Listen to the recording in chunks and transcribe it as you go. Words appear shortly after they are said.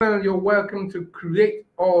You're welcome to Create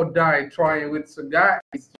or Die Trying with Sagai.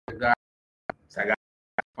 Sagai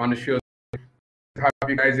on the show. Have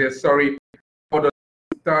you guys here? Sorry for the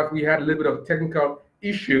start. We had a little bit of technical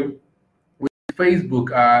issue with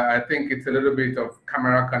Facebook. I think it's a little bit of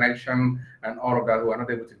camera connection and all of that. We're not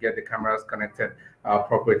able to get the cameras connected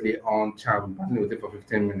appropriately on channel. We've been with it for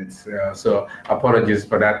 15 minutes. So apologies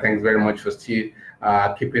for that. Thanks very much for still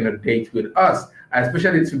keeping a date with us,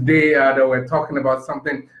 especially today that we're talking about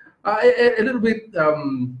something a little bit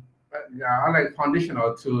like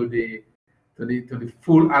foundational to the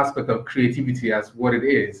full aspect of creativity as what it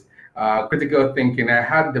is. Critical thinking. I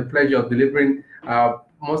had the pleasure of delivering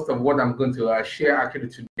most of what I'm going to share actually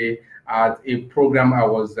today at a program I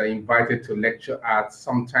was invited to lecture at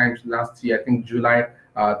sometimes last year, I think July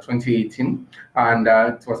 2018, and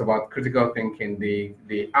it was about critical thinking, the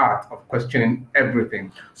art of questioning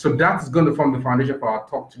everything. So that's going to form the foundation for our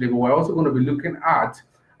talk today, but we're also going to be looking at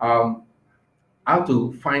how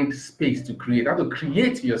to find space to create, how to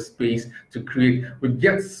create your space to create. We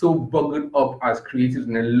get so buggered up as creatives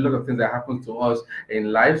in a lot of things that happen to us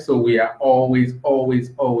in life. So we are always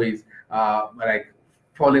like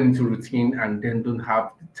falling into routine and then don't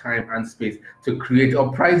have the time and space to create.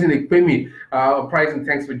 Uprising Ekpemi, Uprising,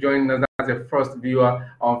 thanks for joining us as a first viewer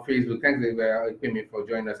on Facebook. Thanks Ekpemi for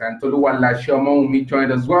joining us. And Toluwala Shomoni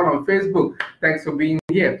joined as well on Facebook. Thanks for being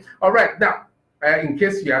here. All right, now, in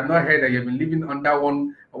case you have not heard that you've been living under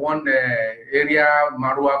one area,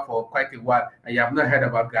 Marua, for quite a while, and you have not heard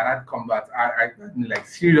about Garage Combat, I like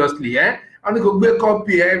seriously, I'm going to go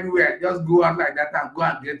copy everywhere. Just go out like that and go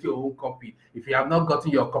and get your own copy. If you have not gotten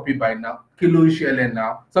your copy by now, kilo shell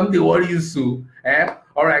now. Something worry you so.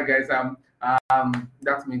 All right, guys.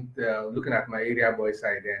 That's me looking at my area boy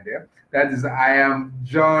side there. That is, I am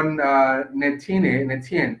John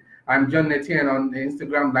Netien. I'm John Netien on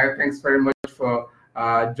Instagram Live. Thanks very much for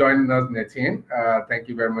joining us, Netien. Thank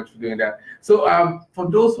you very much for doing that. So for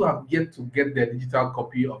those who have yet to get their digital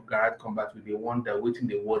copy of Garage Combat with the one that waiting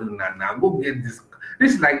the world now, go get this.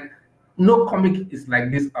 This is like, no comic is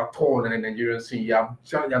like this at all in the Nigerian scene. You have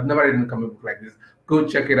never read a comic book like this. Go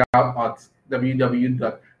check it out at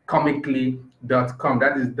www.comically.com.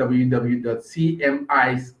 That is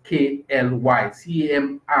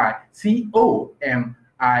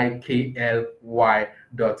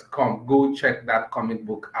www.comicly.com. Go check that comic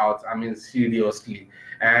book out. I mean, seriously.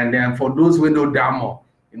 And then for those who know Damo,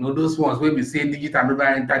 you know, those ones where we say digital never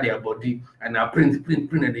enter their body and now print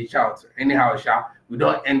and they shout. Anyhow, we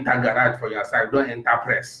don't enter garage for your side, we don't enter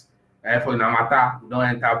press. For Namata, we don't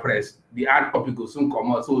enter press. The hard copy will soon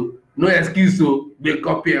come out. So no excuse to be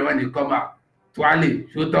copy when they come out. Twali,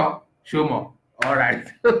 show more. All right.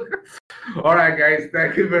 All right, guys.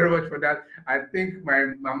 Thank you very much for that. I think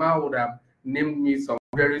my mama would have named me some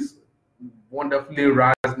very wonderfully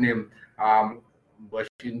raz name. But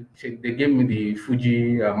they gave me the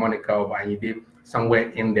Fuji moniker of Anyide somewhere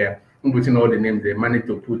in there. In between all the names, they managed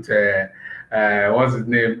to put what's his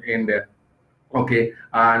name in there. Okay,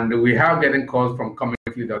 and we have getting calls from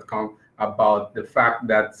comically.com about the fact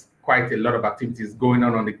that quite a lot of activities going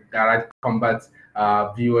on the Garage Combat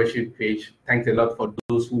viewership page. Thanks a lot for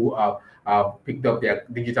those who have picked up their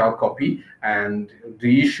digital copy. And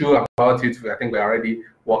the issue about it, I think we're already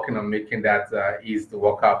working on making that easy to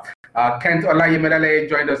work out. Kent Olayemedale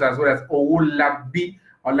joined us, as well as Owolabi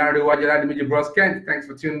Olariwajala Bros. Kent, thanks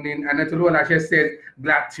for tuning in. And Tolu Olashe said,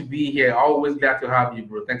 glad to be here. Always glad to have you,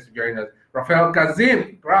 bro. Thanks for joining us. Rafael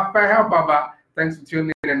Kazim, Rafael Baba, thanks for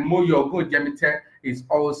tuning in. And Moyo Good Jemite is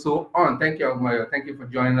also on. Thank you, Moyo. Thank you for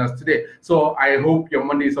joining us today. So I hope your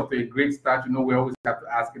Monday is off to a great start. You know, we always have to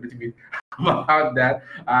ask a little bit about that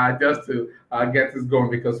just to get this going,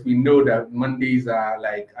 because we know that Mondays are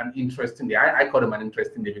like an interesting day. I call them an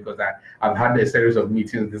interesting day because I've had a series of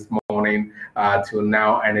meetings this morning till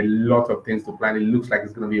now, and a lot of things to plan. It looks like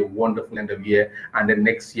it's going to be a wonderful end of year, and the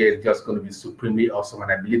next year is just going to be supremely awesome,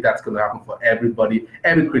 and I believe that's going to happen for everybody,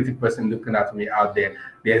 every creative person looking at me out there.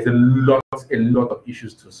 There's a lot of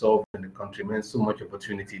issues to solve in the country, man. So much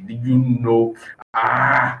opportunity. Did you know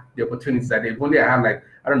the opportunities that if only I have, like,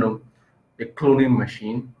 I don't know, a cloning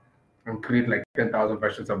machine and create like 10,000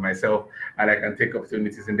 versions of myself, and I can take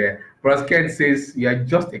opportunities in there. Bros Ken says, you're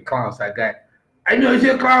just a clown, sir, guy. I know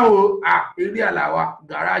you're a clown. Area lawa,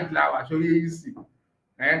 garage lawa, show you see.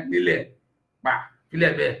 Nile.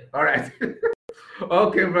 All right.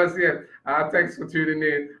 Okay, Bros. Thanks for tuning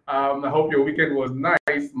in. I hope your weekend was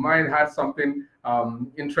nice. Mine had something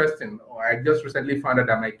interesting. I just recently found out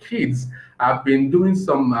that my kids have been doing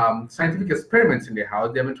some scientific experiments in their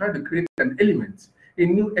house. They've been trying to create an element, a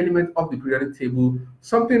new element of the periodic table,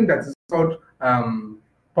 something that is called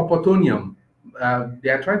popotonium. they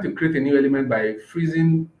are trying to create a new element by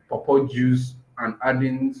freezing pawpaw juice and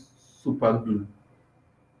adding super glue.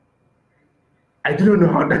 I don't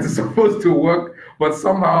know how that is supposed to work, but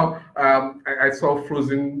somehow I saw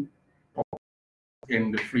frozen pawpaw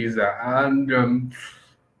in the freezer, and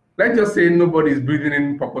let's just say nobody's breathing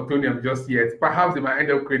in Pawpawtonium just yet. Perhaps they might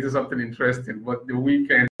end up creating something interesting, but the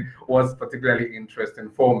weekend was particularly interesting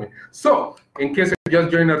for me. So, in case you're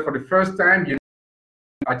just joining us for the first time, you know,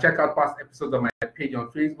 check out past episodes on my page on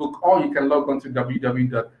Facebook, or you can log on to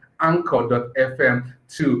www.anchor.fm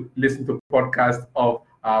to listen to podcasts of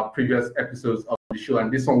previous episodes of the show,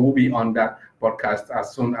 and this one will be on that podcast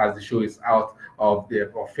as soon as the show is out of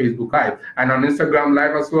Facebook Live and on Instagram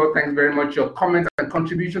Live as well. Thanks very much. Your comments and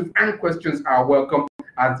contributions and questions are welcome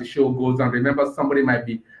as the show goes on. Remember, somebody might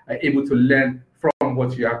be able to learn from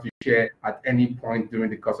what you have to share at any point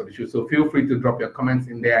during the course of the show. So feel free to drop your comments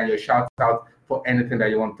in there and your shout out for anything that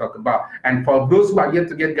you want to talk about. And for those who are yet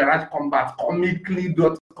to get Garage Combat,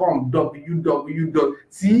 comically.com,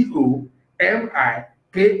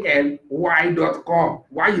 www.comikly.com.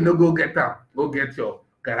 Why you no go get them? Go get your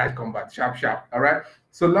Garage Combat, sharp. All right.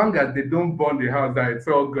 So long as they don't burn the house down, it's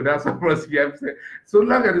all good. That's what we have to say. So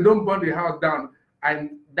long as they don't burn the house down,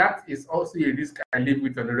 and that is also a risk I live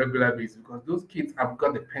with on a regular basis, because those kids have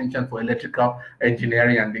got the penchant for electrical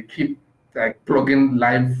engineering and they keep like plugging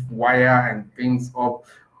live wire and things up.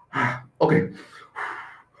 Okay.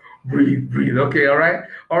 Breathe. Okay, all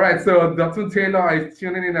right. So Dr. Taylor is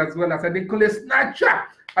tuning in as well as Adekunle Snatcher.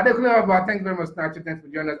 Adekunle, thanks very much, Snatcher. Thanks for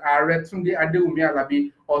joining us. Aretunde Adewumi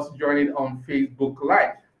Alabi also joining on Facebook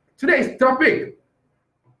Live. Today's topic: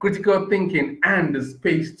 critical thinking and the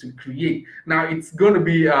space to create. Now, it's going to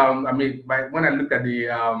be, when I looked at the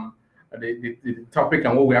topic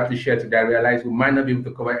and what we have to share today, I realized we might not be able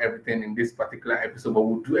to cover everything in this particular episode, but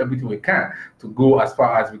we'll do everything we can to go as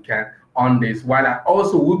far as we can on this, while I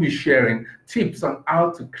also will be sharing tips on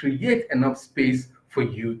how to create enough space for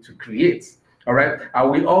you to create. All right.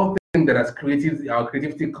 We all think that as creatives, our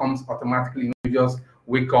creativity comes automatically. You just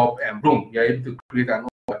wake up and boom, you're able to create an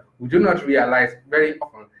order. We do not realize very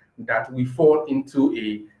often that we fall into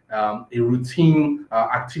a routine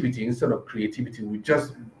activity instead of creativity. We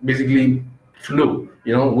just basically flow,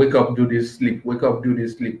 wake up, do this, sleep, wake up, do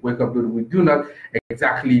this, sleep, wake up, do this. We do not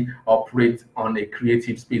exactly operate on a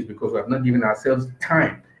creative space because we have not given ourselves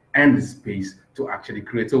time and the space to actually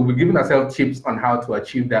create. So we're giving ourselves tips on how to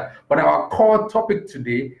achieve that. But our core topic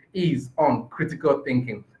today is on critical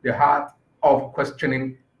thinking, the heart of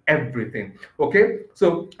questioning everything. Okay,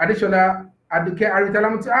 so Adeshola Aduke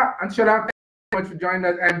Aritalamuta and Shola, thank you very much for joining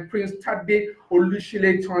us, and Prince Tade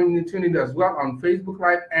Olushile tuning as well on Facebook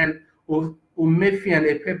Live, and Umefi and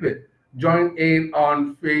Epepe join in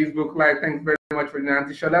on Facebook Live. Thanks very much for joining.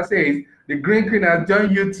 Auntie Shola says the Green Queen has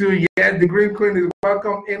joined you too. Yes, the Green Queen is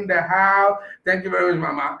welcome in the house. Thank you very much,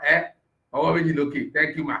 Mama.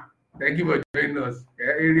 Thank you, Ma. Thank you for joining us.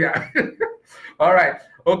 Area. All right.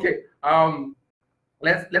 Okay.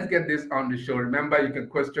 Let's get this on the show. Remember, you can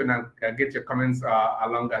question and get your comments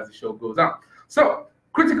along as the show goes on. So,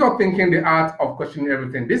 critical thinking, the art of questioning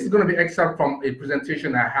everything. This is going to be excerpt from a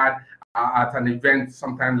presentation I had at an event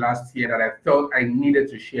sometime last year that I felt I needed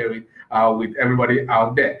to share it with everybody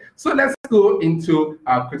out there. So let's go into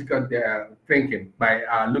critical thinking by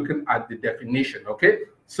looking at the definition. Okay,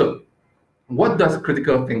 so what does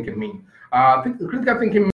critical thinking mean? Critical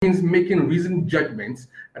thinking means making reasoned judgments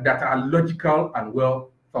that are logical and well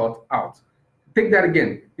thought out. Take that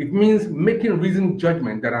again. It means making reasoned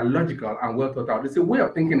judgments that are logical and well thought out. It's a way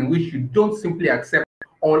of thinking in which you don't simply accept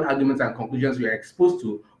all arguments and conclusions you are exposed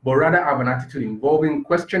to, but rather have an attitude involving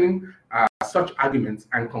questioning such arguments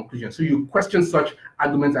and conclusions. So you question such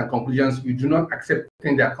arguments and conclusions. You do not accept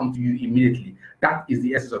things that come to you immediately. That is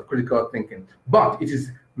the essence of critical thinking. But it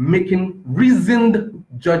is making reasoned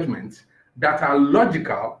judgments that are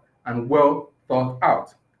logical and well thought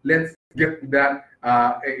out. Let's get that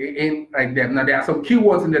in like that. Now, there are some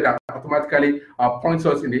keywords in there that automatically points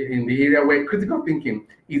us in the area where critical thinking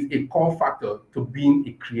is a core factor to being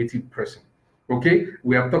a creative person. Okay,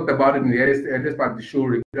 we have talked about it in the earliest part of the show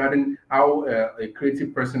regarding how a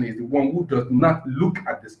creative person is the one who does not look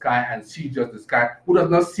at the sky and see just the sky, who does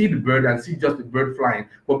not see the bird and see just the bird flying,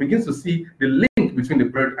 but begins to see the link between the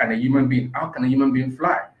bird and a human being. How can a human being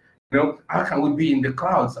fly? How can we be in the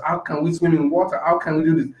clouds? How can we swim in water? How can we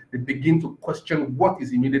do this? They begin to question what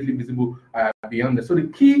is immediately visible beyond that. So the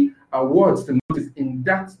key words to notice in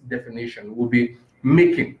that definition will be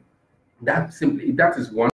making. That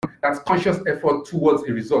is one. That's conscious effort towards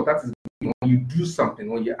a result. That is when you do something,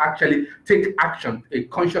 when you actually take action, a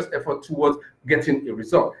conscious effort towards getting a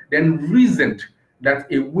result. Then reasoned. That's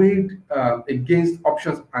a weighed against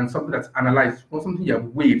options and something that's analyzed. Something you have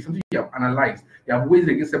weighed, something you have analyzed. You have weighed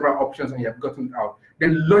against several options and you have gotten it out.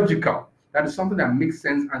 Then logical. That is something that makes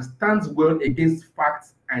sense and stands well against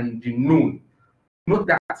facts and the known. Note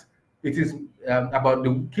that it is about the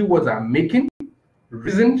keywords are making,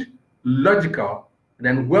 reasoned, logical,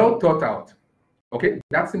 then well thought out. Okay,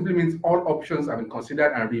 that simply means all options have been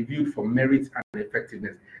considered and reviewed for merit and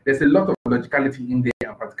effectiveness. There's a lot of logicality in there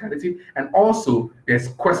and practicality, and also there's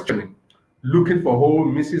questioning, looking for whole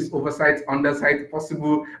misses, oversights, undersights,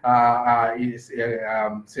 possible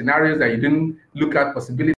scenarios that you didn't look at,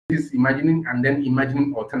 possibilities, imagining, and then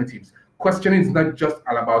imagining alternatives. Questioning is not just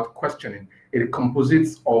all about questioning. It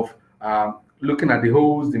composites of looking at the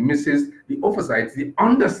holes, the misses, the oversights, the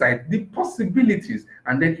undersights, the possibilities,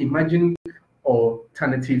 and then imagining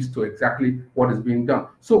alternatives to exactly what is being done.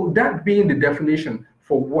 So that being the definition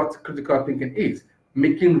for what critical thinking is,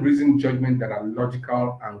 making reasoned judgments that are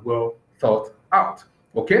logical and well thought out.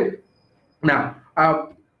 Okay? Now,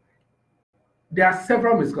 there are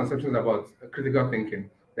several misconceptions about critical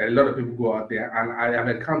thinking. There are a lot of people go out there, and I have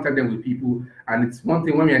encountered them with people, and it's one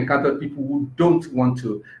thing when we encounter people who don't want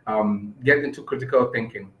to get into critical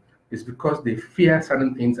thinking, is because they fear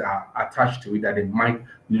certain things are attached to it that they might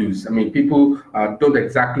lose. I mean, people don't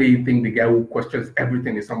exactly think the guy who questions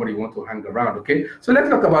everything is somebody you want to hang around, okay? So let's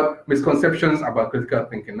talk about misconceptions about critical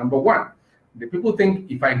thinking. Number one, the people think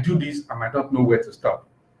if I do this, I might not know where to stop.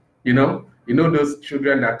 You know those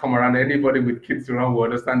children that come around, anybody with kids around will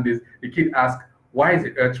understand this. The kid asks, why is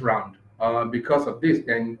the earth round? Because of this.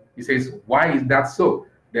 Then he says, why is that so?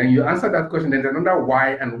 Then you answer that question, then there's another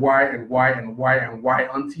why and why and why and why and why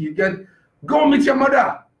until you get, go meet your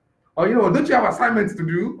mother. Or, don't you have assignments to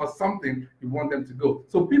do or something you want them to go?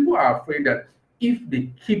 So people are afraid that if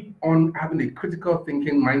they keep on having a critical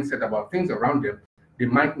thinking mindset about things around them, they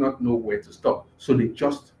might not know where to stop. So they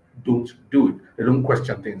just don't do it. They don't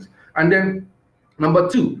question things. And then number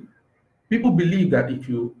two, people believe that if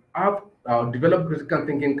you have developed critical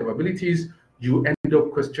thinking capabilities, you end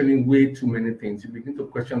up questioning way too many things. You begin to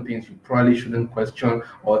question things you probably shouldn't question,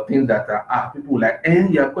 or things that are people like,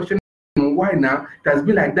 you're questioning why now? It has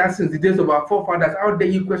been like that since the days of our forefathers. How dare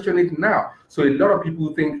you question it now? So a lot of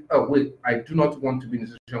people think, oh wait, I do not want to be in a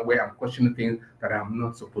situation where I'm questioning things that I'm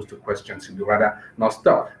not supposed to question, so you rather not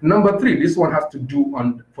stop. Number three, this one has to do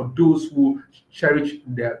for those who cherish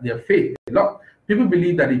their faith a lot. People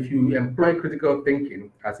believe that if you employ critical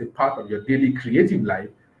thinking as a part of your daily creative life,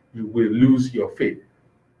 you will lose your faith.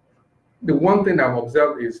 The one thing I've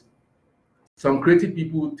observed is some creative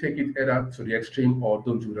people take it either to the extreme or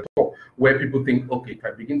don't do it at all, where people think, okay, if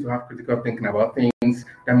I begin to have critical thinking about things,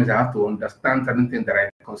 that means I have to understand certain things that I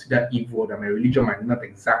consider evil, that my religion might not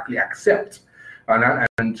exactly accept.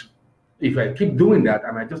 And if I keep doing that,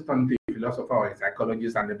 I might just turn into a philosopher or a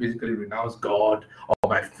psychologist and basically renounce God or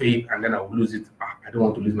my faith, and then I will lose it. I don't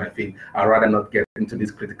want to lose my faith. I'd rather not get into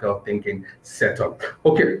this critical thinking setup.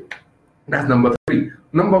 Okay, that's number three.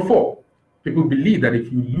 Number four, people believe that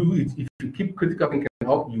if you keep critical thinking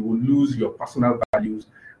up, you will lose your personal values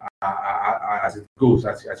as it goes,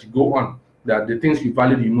 as you go on. That the things you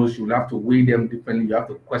value the most, you'll have to weigh them differently, you have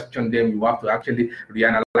to question them, you have to actually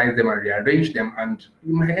reanalyze them and rearrange them, and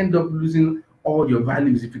you might end up losing all your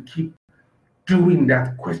values if you keep doing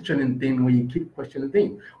that questioning thing when you keep questioning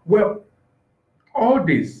things. Well, all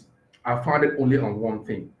this are founded only on one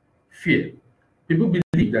thing: fear. People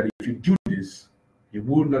believe that if you do this, you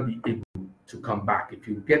will not be able to come back. If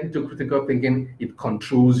you get into critical thinking, it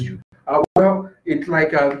controls you. Well, it's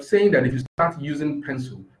like saying that if you start using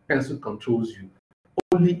pencil controls you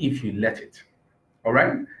only if you let it. All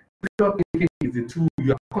right? Critical thinking is the tool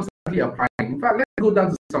you are constantly applying. In fact, let's go down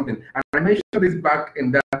to something. And I mentioned this back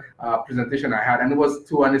in that presentation I had, and it was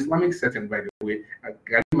to an Islamic setting, by the way. I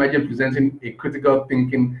can imagine presenting a critical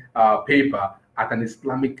thinking paper at an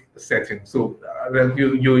Islamic setting. So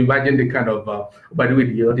you imagine the kind of, by the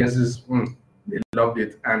way, the audiences, they loved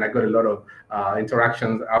it, and I got a lot of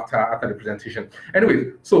interactions after the presentation.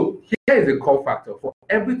 Anyway, so here is a core factor for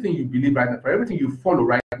everything you believe right now, for everything you follow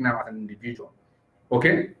right now as an individual.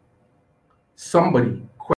 Okay, somebody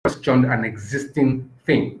questioned an existing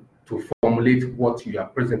thing to formulate what you are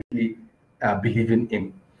presently believing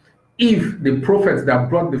in. If the prophets that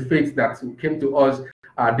brought the faith that came to us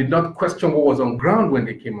did not question what was on ground when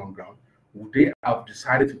they came on ground, would they have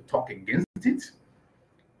decided to talk against it?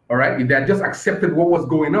 All right, if they had just accepted what was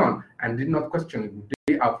going on and did not question it, would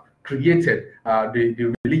they have created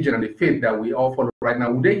the religion and the faith that we all follow right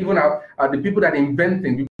now? Would they even have the people that invent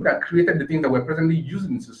things, the people that created the things that we're presently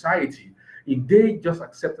using in society, if they just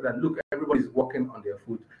accepted that, look, everybody's walking on their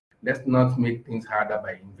foot, let's not make things harder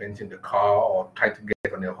by inventing the car or try to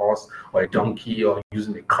get on a horse or a donkey or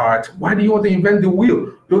using a cart. Why do you want to invent the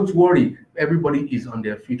wheel? Don't worry. Everybody is on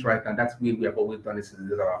their feet right now. That's the way we have always done it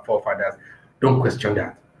since our forefathers. Don't question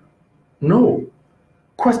that. No.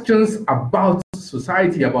 Questions about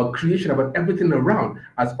society, about creation, about everything around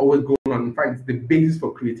has always gone on. In fact, it's the basis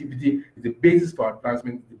for creativity, it's the basis for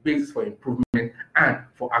advancement, it's the basis for improvement, and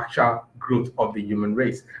for actual growth of the human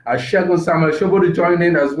race. Shegun Samuel Shobo joined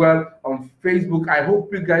in as well on Facebook. I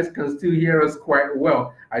hope you guys can still hear us quite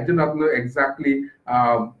well. I do not know exactly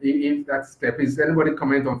if that's step. Is anybody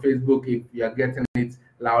comment on Facebook if you are getting it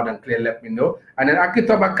loud and clear? Let me know. And then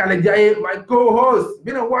Akitoba Kalejaye, my co-host,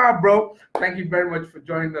 been a while, bro. Thank you very much for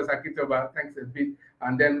joining us, Akitoba. Thanks a bit.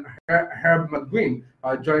 And then Herb McGuinn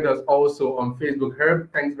joined us also on Facebook.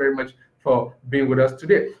 Herb, thanks very much for being with us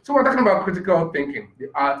today. So we're talking about critical thinking, the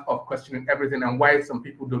art of questioning everything, and why some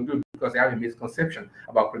people don't do it because they have a misconception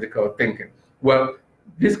about critical thinking. Well,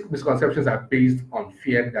 these misconceptions are based on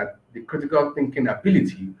fear that the critical thinking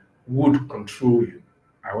ability would control you.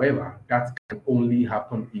 However, that can only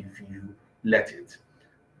happen if you let it.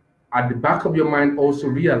 At the back of your mind, also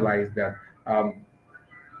realize that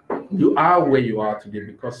you are where you are today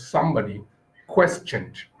because somebody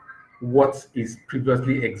questioned what is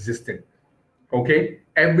previously existing. Okay?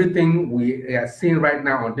 Everything we are seeing right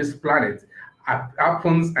now on this planet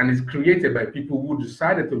happens and is created by people who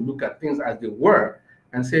decided to look at things as they were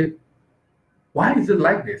and say, why is it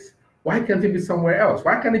like this? Why can't it be somewhere else?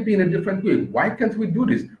 Why can't it be in a different way? Why can't we do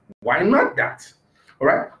this? Why not that? All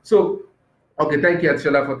right. So, okay, thank you,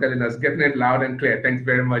 Atshola, for telling us, getting it loud and clear. Thanks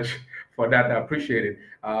very much for that. I appreciate it.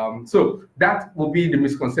 So that will be the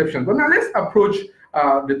misconception. But now let's approach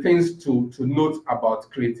the things to note about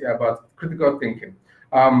critical thinking.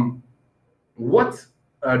 What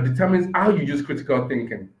determines how you use critical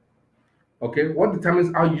thinking? Okay, what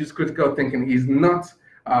determines how you use critical thinking is not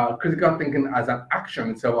critical thinking as an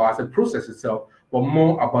action itself or as a process itself, but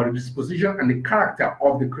more about the disposition and the character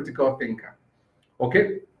of the critical thinker.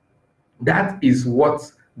 Okay, that is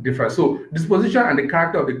what differs. So disposition and the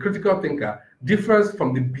character of the critical thinker differs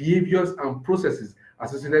from the behaviors and processes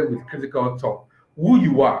associated with critical thought. Who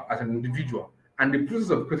you are as an individual and the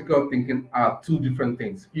process of critical thinking are two different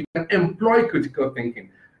things. You can employ critical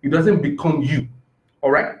thinking. It doesn't become you.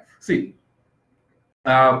 All right? See,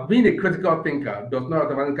 being a critical thinker does not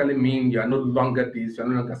automatically mean you are no longer this, you're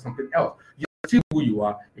no longer something else. You're still who you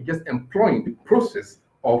are. You're just employing the process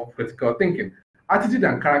of critical thinking. Attitude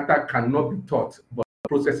and character cannot be taught, but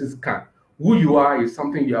processes can. Who you are is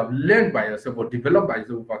something you have learned by yourself or developed by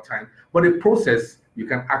yourself over time, but a process you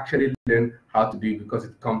can actually learn how to do it because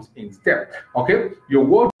it comes in step. Okay, your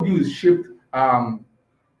worldview is shaped.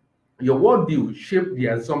 Your worldview shapes the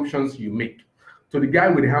assumptions you make. To the guy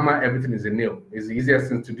with the hammer, everything is a nail. It's the easiest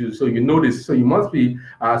thing to do. So you know this. So you must be.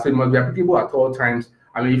 So it must be applicable at all times.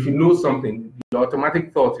 I mean, if you know something, the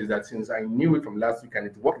automatic thought is that since I knew it from last week and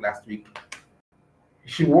it worked last week, it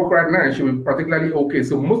should work right now. It should be particularly okay.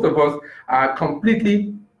 So most of us are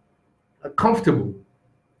completely comfortable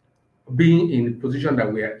being in the position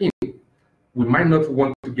that we are in. We might not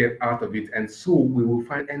want to get out of it, and so we will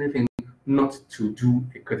find anything not to do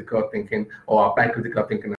a critical thinking or apply critical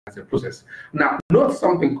thinking as a process. Now, note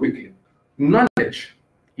something quickly. Knowledge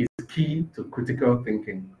is key to critical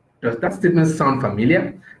thinking. Does that statement sound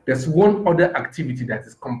familiar? There's one other activity that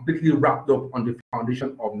is completely wrapped up on the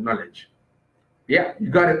foundation of knowledge. Yeah, you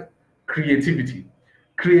got it. Creativity.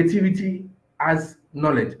 Creativity has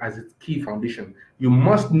knowledge as its key foundation. You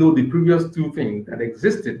must know the previous two things that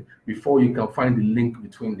existed before you can find the link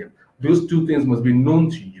between them. Those two things must be known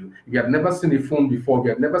to you. If you have never seen a phone before, if you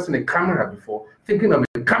have never seen a camera before, thinking of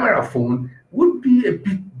a camera phone would be a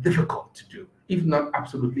bit difficult to do, if not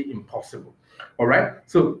absolutely impossible. All right?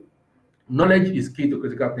 So knowledge is key to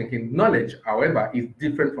critical thinking. Knowledge, however, is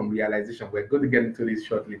different from realization. We're going to get into this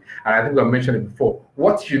shortly. And I think I mentioned it before.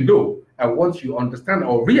 What you know and what you understand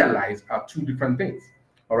or realize are two different things.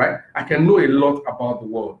 All right? I can know a lot about the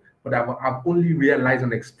world, but I've only realized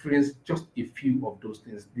and experienced just a few of those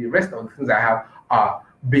things. The rest of the things I have are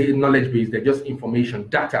knowledge-based. They're just information,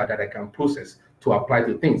 data that I can process to apply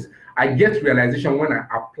to things. I get realization when I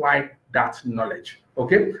apply that knowledge.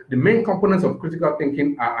 Okay? The main components of critical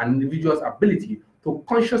thinking are an individual's ability to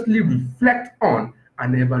consciously reflect on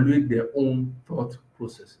and evaluate their own thought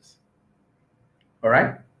processes. All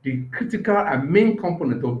right? The critical and main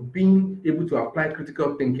component of being able to apply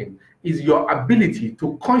critical thinking is your ability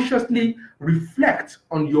to consciously reflect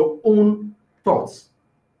on your own thoughts,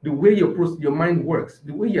 the way your mind works,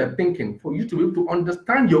 the way you're thinking, for you to be able to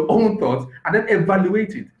understand your own thoughts and then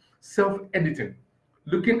evaluate it. Self-editing.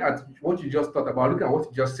 looking at what you just thought about, looking at what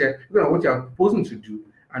you just said, looking at what you're proposing to do,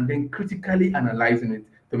 and then critically analyzing it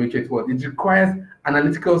to make sure it works. It requires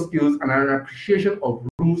analytical skills and an appreciation of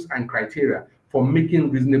rules and criteria for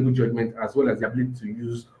making reasonable judgment, as well as the ability to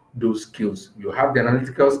use those skills. You have the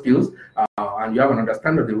analytical skills and you have an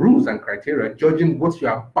understanding of the rules and criteria, judging what you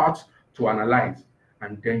are about to analyze,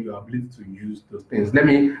 and then your ability to use those things. Let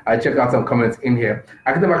me check out some comments in here.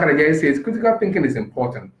 Akita Makarajai says, critical thinking is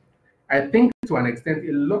important. I think to an extent,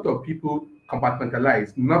 a lot of people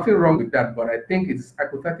compartmentalize. Nothing wrong with that, but I think it's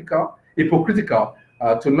hypocritical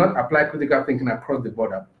to not apply critical thinking across the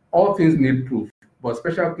border. All things need proof, but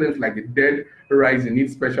special claims like the dead rising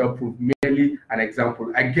need special proof, merely an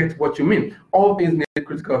example. I get what you mean. All things need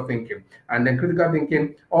critical thinking. And then critical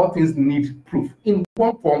thinking, all things need proof in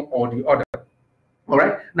one form or the other. All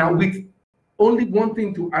right? Now, with only one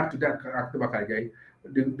thing to add to that,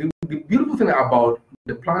 the beautiful thing about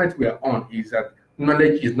the planet we are on is that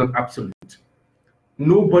knowledge is not absolute.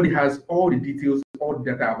 Nobody has all the details, all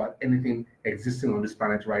the data about anything existing on this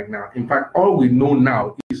planet right now. In fact, all we know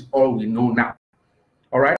now is all we know now.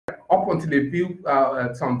 All right? Up until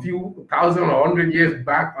some few thousand or 100 years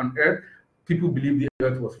back on Earth, people believed the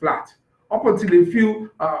Earth was flat. Up until a few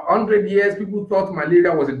 100 years, people thought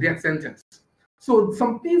malaria was a death sentence. So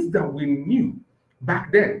some things that we knew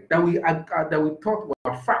back then, that we thought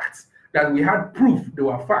were facts, that we had proof they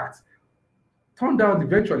were facts, turned out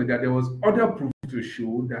eventually that there was other proof to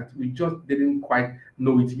show that we just didn't quite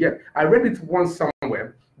know it yet. I read it once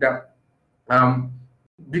somewhere that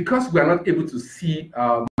because we are not able to see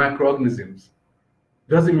microorganisms,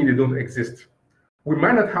 doesn't mean they don't exist. We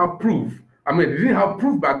might not have proof. I mean, they didn't have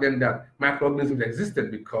proof back then that microorganisms existed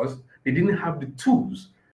because they didn't have the tools,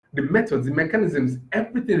 the methods, the mechanisms,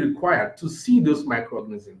 everything required to see those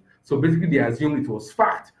microorganisms. So basically, they assumed it was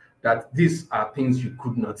fact that these are things you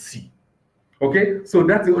could not see. Okay, so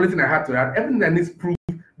that's the only thing I had to add. Everything that needs proof,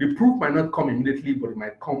 the proof might not come immediately, but it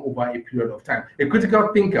might come over a period of time. A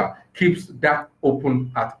critical thinker keeps that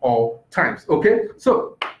open at all times. Okay,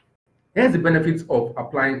 so here's the benefits of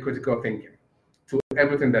applying critical thinking to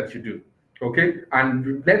everything that you do. Okay,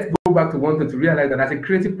 and let's go back to one thing to realize that as a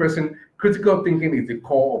creative person, critical thinking is the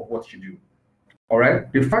core of what you do. All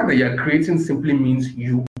right, the fact that you're creating simply means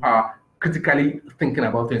you are critically thinking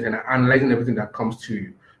about things and analyzing everything that comes to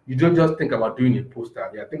you. You don't just think about doing a poster.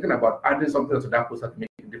 You're thinking about adding something to that poster to make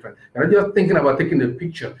it different. You're not just thinking about taking a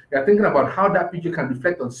picture. You're thinking about how that picture can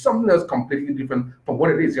reflect on something else completely different from what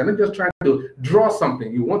it is. You're not just trying to draw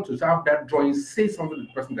something. You want to have that drawing say something to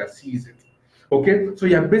the person that sees it. Okay? So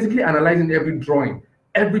you're basically analyzing every drawing,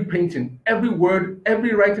 every painting, every word,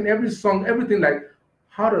 every writing, every song, everything. Like,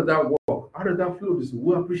 how does that work? How does that flow?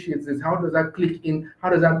 Who appreciates this? How does that click in? How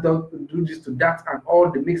does that do this to that? And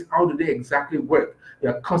all the mix, how do they exactly work?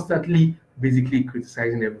 You're constantly basically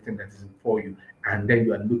criticizing everything that is for you. And then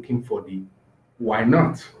you are looking for the why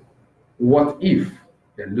not? What if?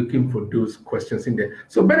 You're looking for those questions in there.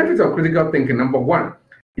 So benefits of critical thinking, number one,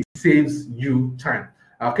 it saves you time.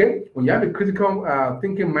 Okay? When you have a critical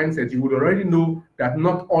thinking mindset, you would already know that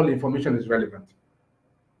not all information is relevant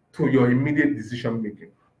to your immediate decision making.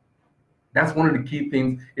 That's one of the key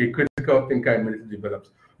things a critical thinker immediately develops.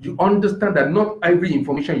 You understand that not every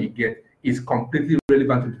information you get is completely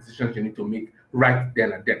relevant to the decisions you need to make right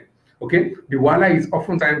then and then. Okay, the wala is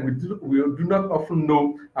oftentimes we do not often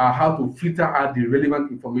know how to filter out the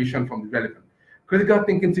relevant information from the relevant. Critical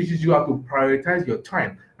thinking teaches you how to prioritize your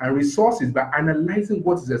time and resources by analyzing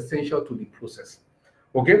what is essential to the process.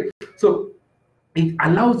 Okay, so it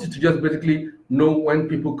allows you to just basically know when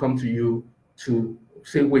people come to you to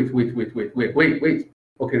say, wait.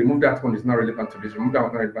 Okay, remove that one, is not relevant to this. Remove that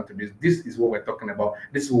one, not relevant to this. This is what we're talking about.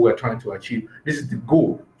 This is what we're trying to achieve. This is the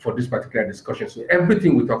goal for this particular discussion. So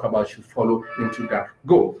everything we talk about should follow into that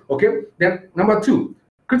goal. Okay. Then number two,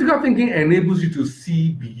 critical thinking enables you to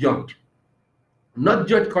see beyond, not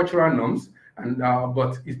judge cultural norms, and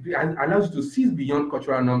but it allows you to see beyond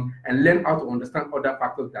cultural norms and learn how to understand other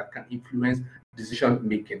factors that can influence decision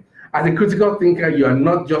making. As a critical thinker, you are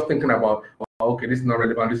not just thinking about, oh, okay, this is not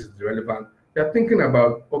relevant, this is irrelevant. They're thinking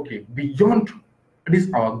about, okay, beyond this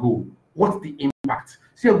our goal, what's the impact?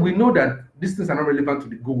 So we know that these things are not relevant to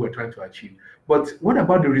the goal we're trying to achieve. But what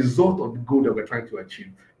about the result of the goal that we're trying to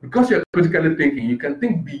achieve? Because you're critically thinking, you can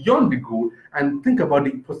think beyond the goal and think about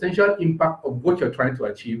the potential impact of what you're trying to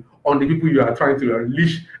achieve on the people you are trying to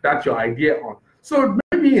unleash that your idea on. So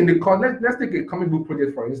maybe in the let's take a comic book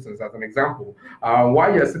project, for instance, as an example.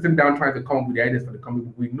 While you're sitting down trying to come up with the ideas for the comic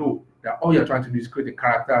book, we know that all you're trying to do is create a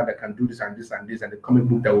character that can do this and this and this, and the comic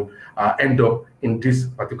book that will end up in this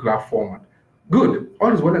particular format. Good,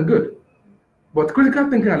 all is well and good. But critical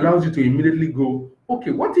thinking allows you to immediately go,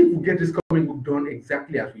 okay, what if we get this comic book done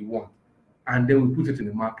exactly as we want, and then we put it in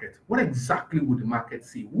the market? What exactly would the market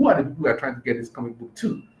see? Who are the people who are trying to get this comic book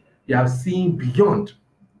to? You are seeing beyond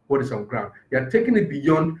what is on ground. You are taking it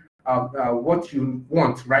beyond what you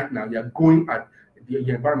want right now. You are going at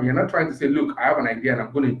your environment. You're not trying to say, look, I have an idea and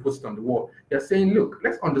I'm going to post it on the wall. You're saying, look,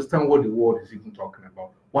 let's understand what the world is even talking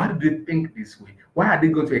about. Why do they think this way? Why are they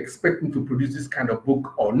going to expect me to produce this kind of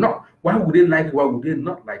book or not? Why would they like it? Why would they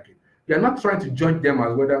not like it? You're not trying to judge them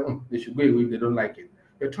as whether they should go away if they don't like it.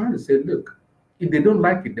 You're trying to say, look, if they don't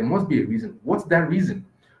like it, there must be a reason. What's that reason?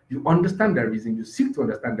 You understand that reason. You seek to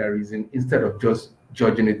understand that reason instead of just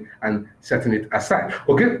judging it and setting it aside.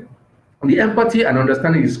 Okay? The empathy and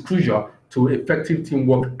understanding is crucial to effective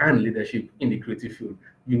teamwork and leadership in the creative field.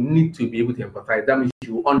 You need to be able to empathize. That means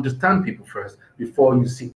you understand people first before you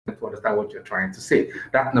seek to understand what you're trying to say.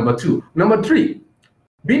 That's number two. Number three,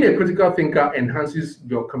 being a critical thinker enhances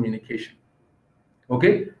your communication.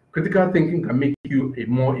 Okay? Critical thinking can make you a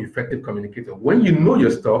more effective communicator. When you know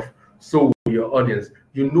your stuff, so will your audience,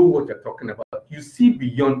 you know what you're talking about. You see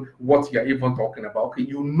beyond what you're even talking about. Okay,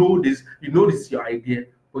 you know this is your idea,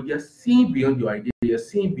 but you're seeing beyond your idea. You're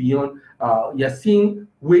seeing beyond, you're seeing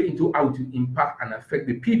way into how to impact and affect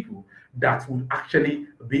the people that will actually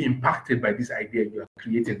be impacted by this idea you are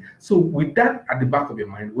creating. So with that at the back of your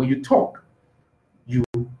mind, when you talk, you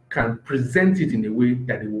can present it in a way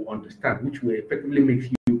that they will understand, which will effectively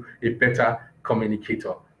make you a better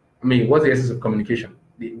communicator. I mean, what's the essence of communication?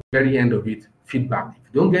 The very end of it, feedback.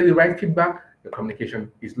 If you don't get the right feedback, the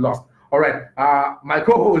communication is lost. All right, my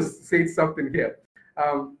co-host said something here.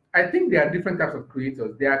 I think there are different types of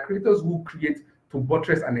creators. There are creators who create to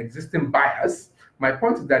buttress an existing bias. My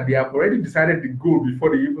point is that they have already decided the goal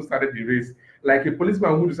before they even started the race. Like a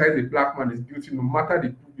policeman who decides a black man is guilty no matter the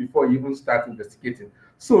proof before he even starts investigating.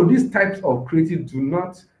 So these types of creatives do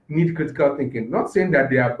not need critical thinking. Not saying that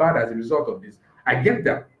they are bad as a result of this. I get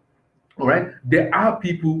that. All right. There are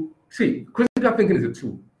people, see, critical thinking is a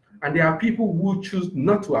tool. And there are people who choose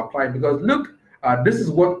not to apply because, look, this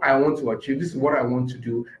is what I want to achieve. This is what I want to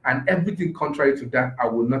do. And everything contrary to that, I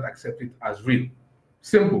will not accept it as real.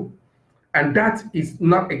 Simple. And that is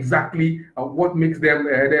not exactly what makes them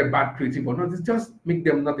they're bad creative or not. It's just make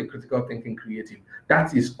them not a critical thinking creative.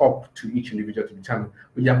 That is up to each individual to determine.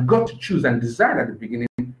 But you have got to choose and decide at the beginning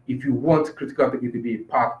if you want critical thinking to be a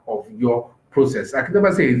part of your process.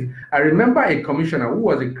 Akitaba says, I remember a commissioner who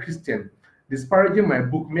was a Christian disparaging my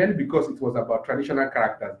book merely because it was about traditional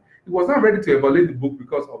characters. He was not ready to evaluate the book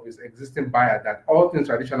because of his existing bias that all things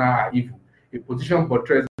traditional are evil, a position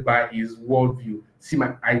buttressed by his worldview. See,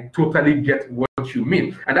 I totally get what you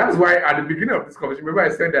mean. And that's why at the beginning of this conversation,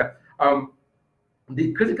 remember I said that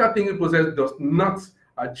the critical thinking process does not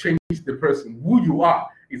change the person. Who you are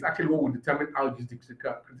is actually what will determine how you use the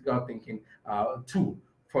critical thinking tool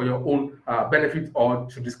for your own benefit or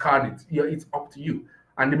to discard it. It's up to you.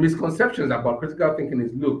 And the misconceptions about critical thinking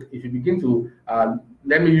is, look, if you begin to,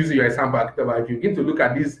 let me use your example, if you begin to look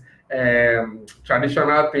at these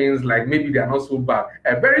traditional things, like maybe they are not so bad,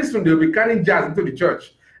 very soon they'll be carrying jazz into the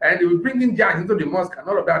church, and they will bring in jazz into the mosque and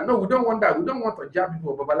all of that. No, we don't want that. We don't want Ojab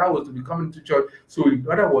people or Babalawos to be coming to church. So in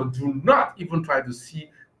other words, do not even try to see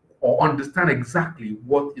or understand exactly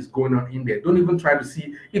what is going on in there. Don't even try to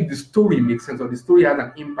see if the story makes sense or the story has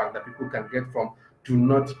an impact that people can get from. Do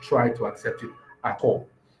not try to accept it at all.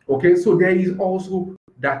 Okay, so there is also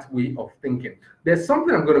that way of thinking. There's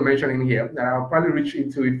something I'm going to mention in here that I'll probably reach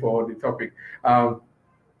into it for the topic.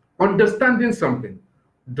 Understanding something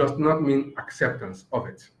does not mean acceptance of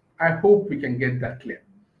it. I hope we can get that clear.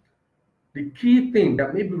 The key thing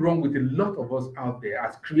that may be wrong with a lot of us out there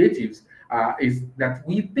as creatives is that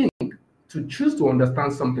we think to choose to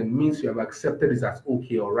understand something means you have accepted it as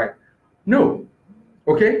okay or right. No.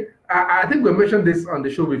 Okay? I think we mentioned this on the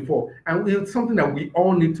show before, and it's something that we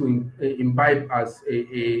all need to imbibe as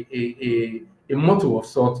a motto of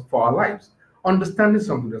sorts for our lives. Understanding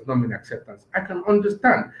something does not mean acceptance. I can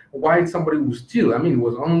understand why somebody would steal. I mean, he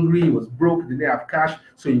was hungry, he was broke, didn't have cash,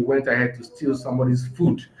 so he went ahead to steal somebody's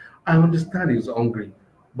food. I understand he was hungry,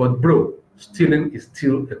 but bro, stealing is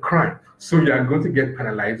still a crime. So you are going to get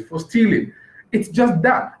penalized for stealing. It's just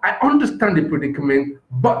that. I understand the predicament,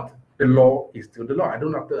 but the law is still the law. I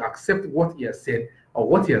don't have to accept what he has said or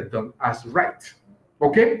what he has done as right.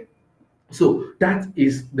 Okay? So that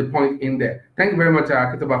is the point in there. Thank you very much,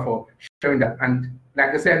 Akitaba, for sharing that. And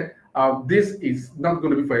like I said, this is not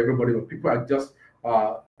going to be for everybody, but people are just,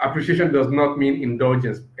 appreciation does not mean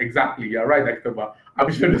indulgence. Exactly. You're right, Akitaba.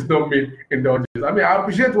 Appreciation does not mean indulgence. I mean, I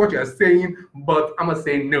appreciate what you're saying, but I'm going to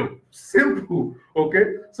say no. Simple.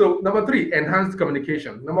 Okay? So number 3, enhanced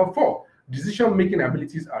communication. Number 4, decision-making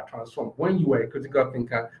abilities are transformed when you are a critical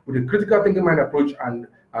thinker with a critical thinking mind approach, and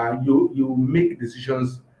you make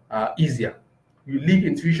decisions easier. You leave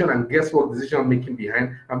intuition and guesswork decision-making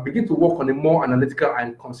behind and begin to work on a more analytical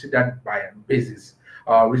and considered basis,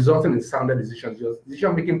 resulting in sounder decisions. Your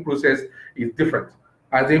decision-making process is different.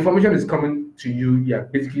 As the information is coming to you, you are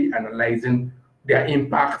basically analyzing their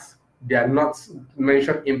impacts. They are not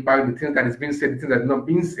mentioned impact, the things that is being said, the things that are not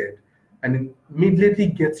being said, and it immediately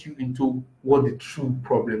gets you into what the true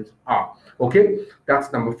problems are. Okay,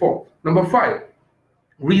 that's number 4. Number 5,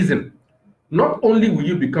 reason. Not only will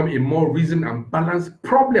you become a more reasoned and balanced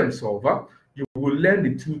problem solver, you will learn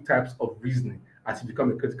the 2 types of reasoning as you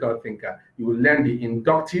become a critical thinker. You will learn the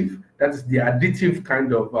inductive, that is the additive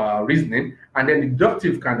kind of reasoning, and then the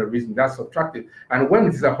deductive kind of reasoning, that's subtractive. And when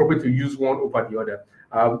it is appropriate to use one over the other.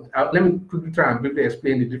 Let me quickly try and briefly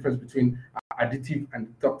explain the difference between additive and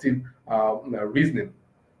deductive reasoning.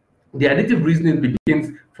 The additive reasoning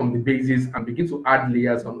begins from the basis and begins to add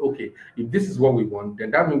layers on, okay, if this is what we want,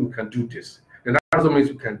 then that means we can do this. Then that also means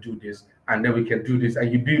we can do this, and then we can do this,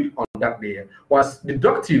 and you build on that layer. Whilst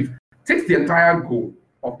deductive takes the entire goal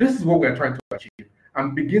of this is what we're trying to achieve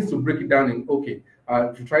and begins to break it down in, okay,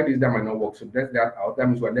 if you try this, that might not work, so let that out. That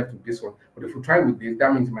means we're left with this one. But if we try with this,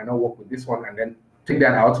 that means it might not work with this one, and then take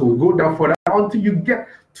that out. So we go down further until you get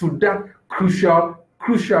to that crucial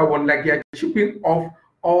one, like you're chipping off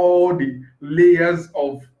all the layers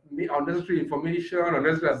of unnecessary information,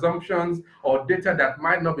 unnecessary assumptions, or data that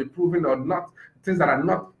might not be proven, or not things that are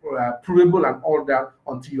not provable, and all that,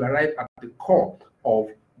 until you arrive at the core of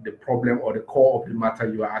the problem or the core of the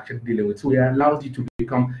matter you are actually dealing with. So it allows you to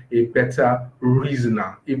become a better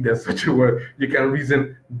reasoner, if there's such a word. You can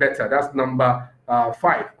reason better. That's number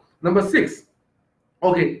 5. Number 6.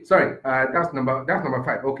 Okay, sorry, that's number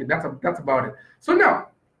 5. Okay, that's about it. So now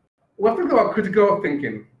we're talking about critical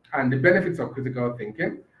thinking and the benefits of critical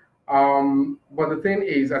thinking. But the thing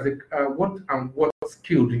is, as what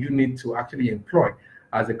skill do you need to actually employ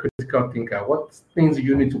as a critical thinker? What things do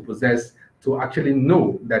you need to possess to actually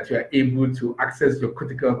know that you are able to access your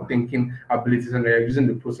critical thinking abilities and you're using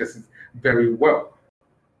the processes very well?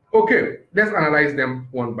 Okay, let's analyze them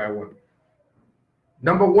one by one.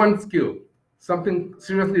 Number 1 skill, something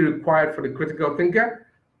seriously required for the critical thinker: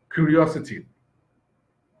 curiosity.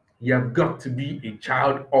 You have got to be a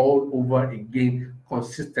child all over again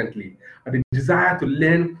consistently. And the desire to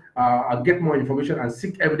learn, get more information, and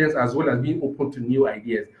seek evidence, as well as being open to new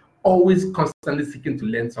ideas. Always constantly seeking to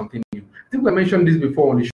learn something new. I think we mentioned this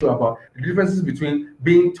before on the show about the differences between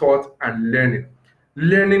being taught and learning.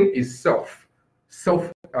 Learning is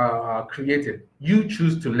self-created. You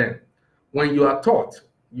choose to learn. When you are taught,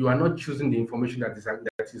 you are not choosing the information that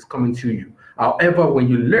is coming to you. However, when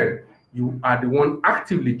you learn, you are the one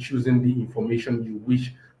actively choosing the information you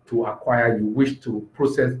wish to acquire, you wish to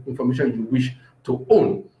process, information you wish to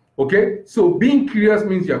own. Okay, so being curious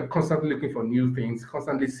means you're constantly looking for new things,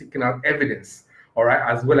 constantly seeking out evidence, all right,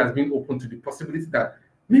 as well as being open to the possibility that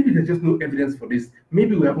maybe there's just no evidence for this.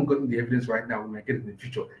 Maybe we haven't gotten the evidence right now, we might get it in the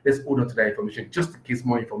future. Let's hold on to that information just in case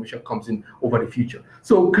more information comes in over the future.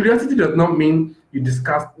 So curiosity does not mean you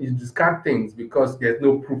discard things because there's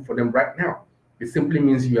no proof for them right now. It simply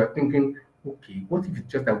means you are thinking, okay, what if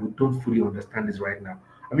it's just that we don't fully understand this right now?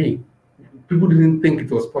 I mean, people didn't think it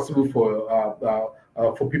was possible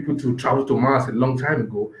for people to travel to Mars a long time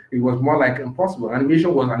ago. It was more like impossible.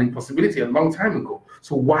 Animation was an impossibility a long time ago.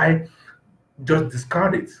 So why just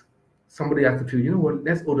discard it? Somebody has to feel, you know what,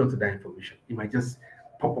 let's hold on to that information. It might just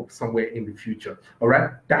pop up somewhere in the future. All right,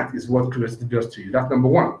 that is what curiosity does to you. That's number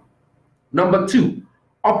 1. Number 2,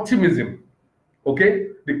 optimism. Okay,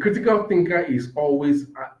 the critical thinker is always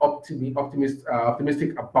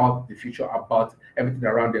optimistic about the future, about everything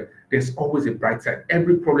around them. There's always a bright side.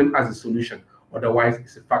 Every problem has a solution. Otherwise,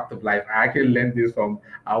 it's a fact of life. I actually learned this from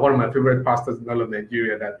one of my favorite pastors in all of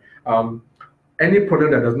Nigeria, that any problem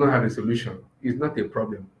that does not have a solution is not a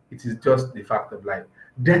problem. It is just the fact of life.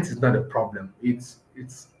 Death is not a problem. It's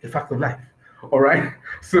a fact of life. All right.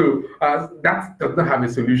 So that does not have a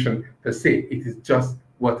solution per se. It is just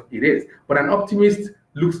what it is. But an optimist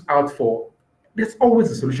looks out for, there's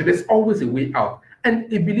always a solution, there's always a way out.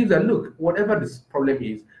 And it believes that, look, whatever this problem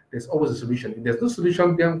is, there's always a solution. If there's no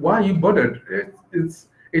solution, then why are you bothered?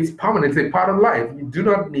 It's permanent, it's a part of life. You do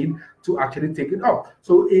not need to actually take it up.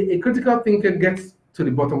 So a critical thinker gets to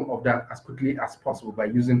the bottom of that as quickly as possible by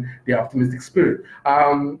using the optimistic spirit.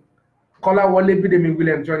 Kola Wale Bidemi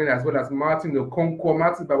William joining, as well as Martin Okonkwo.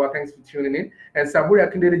 Martin Baba, thanks for tuning in. And Saburi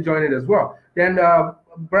Akindele joining as well. Then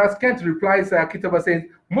Brass Kent replies, Kitaba says,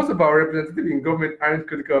 most of our representatives in government aren't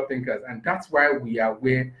critical thinkers, and that's why we are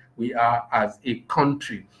where we are as a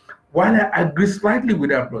country. while I agree slightly with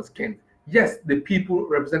that, Bros Kent, yes, the people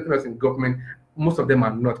representing us in government, most of them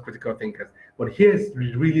are not critical thinkers. But here's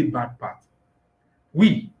the really bad part.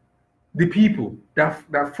 We, the people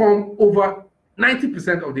that form over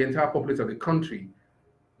 90% of the entire population of the country,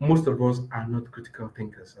 most of us are not critical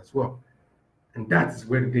thinkers as well. And that is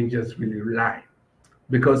where the dangers really lie.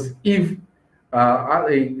 Because if, I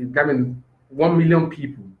mean, 1 million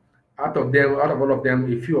people, out of all of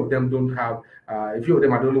them, a few of them don't have, a few of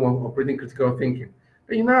them are the only one operating critical thinking.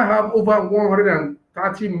 And you now have over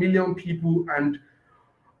 130 million people, and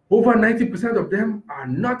over 90% of them are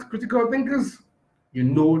not critical thinkers. You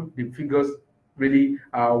know, the figures really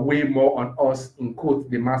weigh more on us, in quote,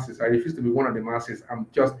 the masses. I refuse to be one of the masses. I'm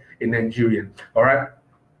just a Nigerian. All right.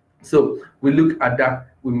 So we look at that.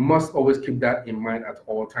 We must always keep that in mind at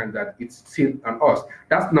all times, that it's still on us.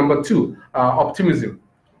 That's number two, optimism.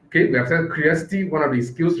 Okay, we have said curiosity, one of the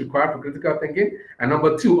skills required for critical thinking. And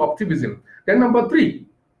number two, optimism. Then number three,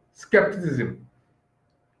 skepticism.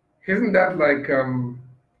 Isn't that like an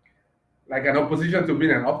opposition to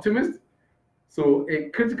being an optimist? So a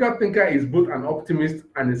critical thinker is both an optimist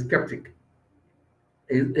and a skeptic.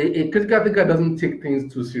 A critical thinker doesn't take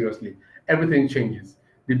things too seriously. Everything changes.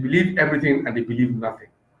 They believe everything and they believe nothing.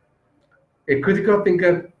 A critical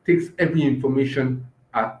thinker takes every information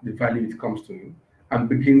at the value it comes to him and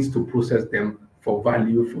begins to process them for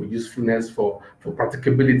value, for usefulness, for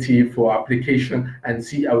practicability, for application, and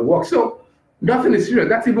see how it works. So nothing is serious.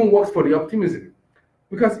 That even works for the optimism.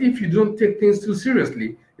 Because if you don't take things too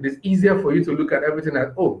seriously, it is easier for you to look at everything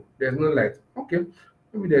as, oh, there's no light. Okay,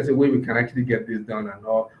 maybe there's a way we can actually get this done, and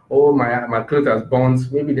oh, my clothes has bonds.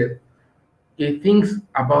 Maybe that he thinks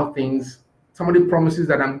about things. Somebody promises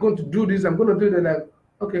that I'm going to do this, I'm going to do that. Like,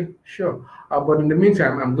 okay, sure. But in the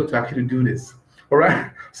meantime, I'm going to actually do this. All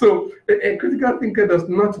right. So a critical thinker does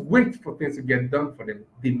not wait for things to get done for them.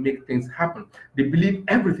 They make things happen. They believe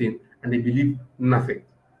everything and they believe nothing.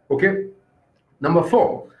 Okay. Number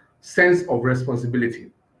four, sense of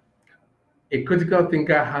responsibility. A critical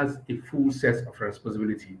thinker has a full sense of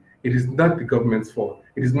responsibility. It is not the government's fault.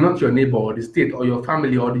 It is not your neighbor or the state or your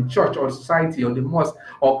family or the church or society or the mosque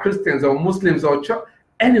or Christians or Muslims or church,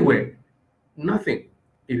 anywhere. Nothing.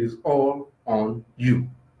 It is all on you.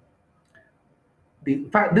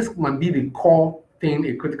 In fact, this might be the core thing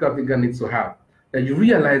a critical thinker needs to have, that you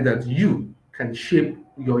realize that you can shape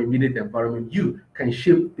your immediate environment. You can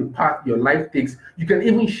shape the path your life takes. You can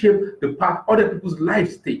even shape the path other people's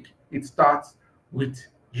lives take. It starts with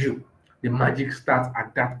you. The magic starts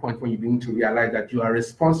at that point when you begin to realize that you are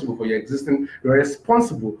responsible for your existence. You are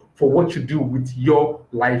responsible for what you do with your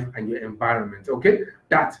life and your environment. Okay,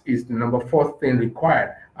 that is the number four thing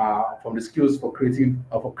required from the skills for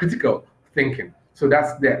critical thinking. So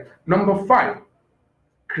that's there. Number five,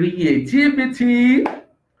 creativity.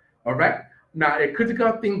 All right. Now, a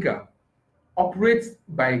critical thinker operates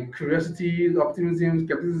by curiosity, optimism,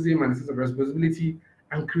 skepticism, and a sense of responsibility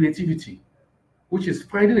and creativity, which is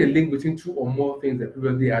finding a link between two or more things that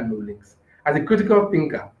previously had no links. As a critical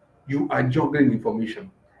thinker, you are juggling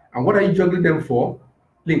information. And what are you juggling them for?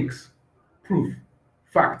 Links, proof,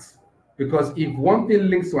 facts. Because if one thing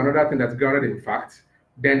links to another thing that's grounded in facts,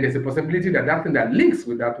 then there's a possibility that that thing that links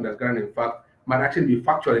with that thing that's grounded in fact might actually be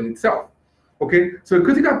factual in itself. Okay, so a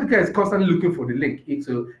critical thinker is constantly looking for the link.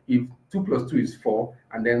 So if 2 plus 2 is 4,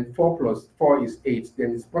 and then 4 plus 4 is 8,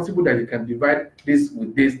 then it's possible that you can divide this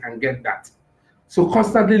with this and get that. So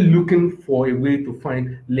constantly looking for a way to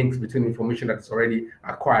find links between information that's already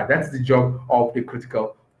acquired. That's the job of a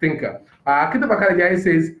critical thinker. Kito Bakari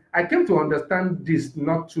says, I came to understand this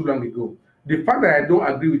not too long ago. The fact that I don't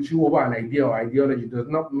agree with you over an idea or ideology does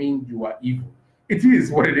not mean you are evil. It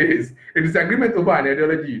is what it is. A disagreement over an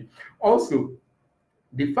ideology. Also,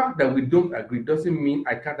 the fact that we don't agree doesn't mean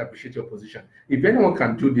I can't appreciate your position. If anyone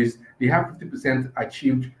can do this, they have 50%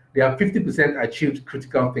 achieved. They have 50% achieved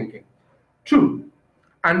critical thinking. True.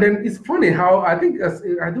 And then it's funny how I think,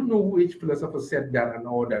 I don't know which philosopher said that and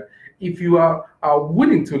all that. If you are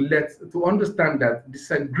willing to understand that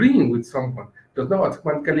disagreeing with someone does not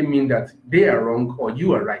automatically mean that they are wrong or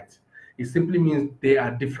you are right. It simply means they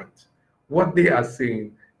are different. What they are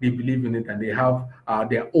saying, they believe in it, and they have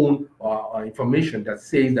their own information that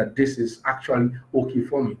says that this is actually okay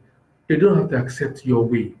for me. They don't have to accept your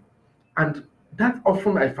way. And that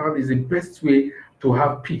often I found is the best way to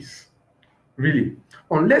have peace, really.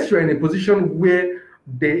 Unless you're in a position where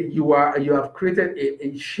you have created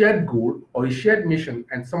a shared goal or a shared mission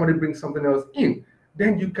and somebody brings something else in,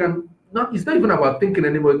 then you can it's not even about thinking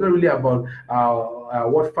anymore. It's not really about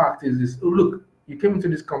what fact is this. Oh, look, you came into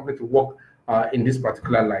this company to work in this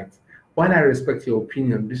particular light. while I respect your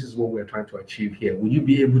opinion, this is what we're trying to achieve here. Will you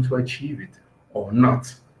be able to achieve it or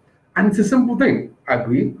not? And it's a simple thing.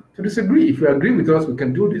 Agree to disagree. If you agree with us, we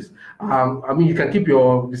can do this. I mean, you can keep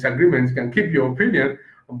your disagreements, you can keep your opinion,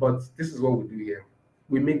 but this is what we do here.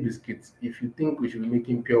 We make biscuits. If you think we should be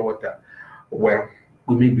making pure water, well,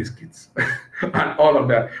 we make biscuits and all of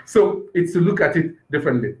that. So it's to look at it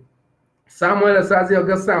differently. Samuel Asazi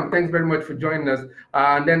August Sam, thanks very much for joining us.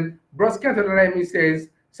 And then Brosket Adorami says,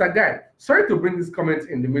 Sagai, sorry to bring this comment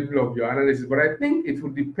in the middle of your analysis, but I think it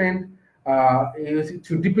will depend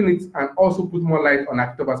to deepen it and also put more light on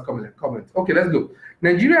October's comment. Okay, let's go.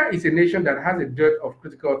 Nigeria is a nation that has a dearth of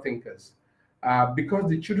critical thinkers because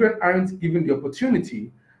the children aren't given the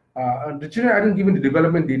opportunity, the children aren't given the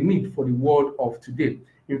development they need for the world of today.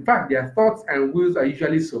 In fact, their thoughts and wills are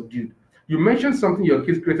usually subdued. You mentioned something your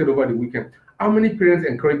kids created over the weekend. How many parents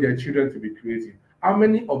encourage their children to be creative? How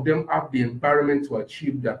many of them have the environment to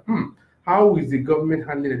achieve that? How is the government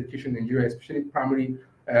handling education in Nigeria, especially primary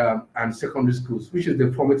and secondary schools, which is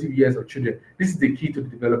the formative years of children? This is the key to the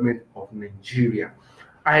development of Nigeria.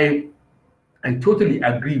 I totally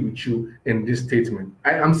agree with you in this statement.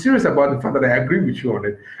 I am serious about the fact that I agree with you on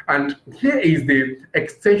it. And here is the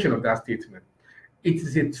extension of that statement. It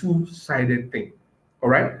is a two-sided thing. All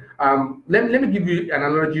right. Let me give you an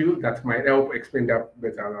analogy that might help explain that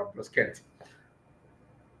better.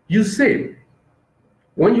 You say,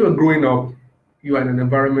 when you are growing up, you are in an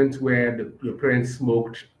environment where your parents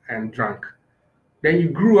smoked and drank. Then you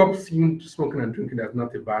grew up seeing smoking and drinking as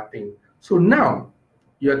not a bad thing. So now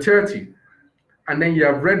you're 30, and then you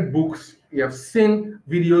have read books, you have seen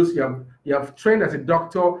videos, you have trained as a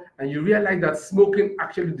doctor, and you realize that smoking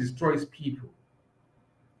actually destroys people.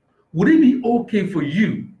 Would it be okay for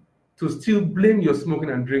you to still blame your smoking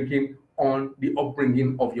and drinking on the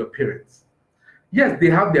upbringing of your parents? Yes, they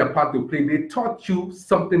have their part to play. They taught you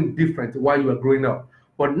something different while you were growing up.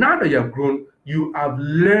 But now that you have grown, you have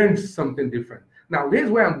learned something different. Now, here's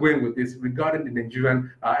where I'm going with this regarding the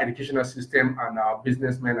Nigerian educational system and our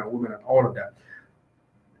businessmen and women and all of that.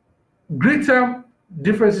 Greater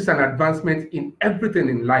differences and advancement in everything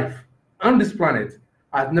in life on this planet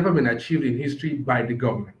has never been achieved in history by the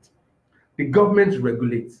government. The government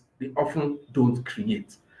regulates, they often don't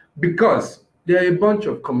create, because there are a bunch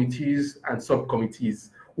of committees and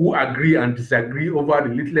subcommittees who agree and disagree over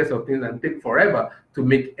the littlest of things and take forever to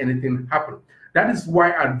make anything happen. That is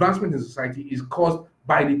why advancement in society is caused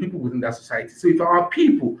by the people within that society. So if our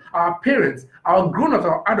people, our parents, our grown-ups,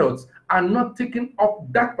 our adults are not taking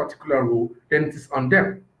up that particular role, then it is on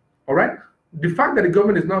them. All right? The fact that the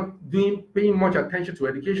government is not paying much attention to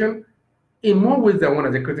education, in more ways than one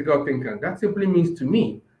as a critical thinker, that simply means to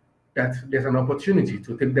me that there's an opportunity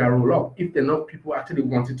to take that role up if enough people actually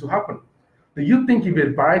want it to happen. Do you think if a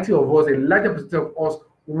variety of us, a larger percentage of us,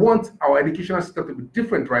 want our educational system to be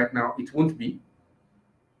different right now, it won't be?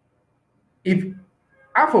 If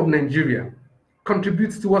half of Nigeria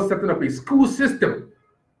contributes towards setting up a school system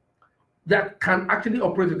that can actually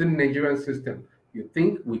operate within the Nigerian system, you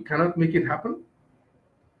think we cannot make it happen?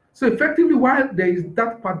 So effectively, while there is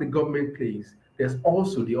that part the government plays, there's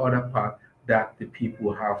also the other part that the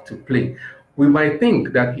people have to play. We might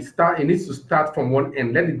think that it needs to start from one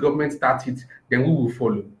end, let the government start it, then we will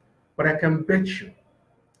follow. But I can bet you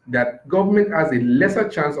that government has a lesser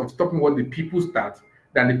chance of stopping what the people start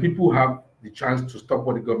than the people have the chance to stop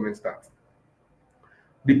what the government starts.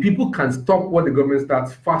 The people can stop what the government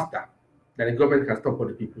starts faster than the government can stop what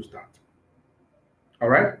the people start. All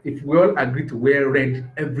right? If we all agree to wear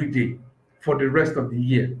red every day for the rest of the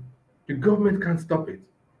year, the government can't stop it.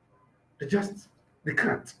 They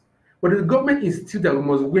can't. But if the government insists that we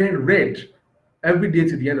must wear red every day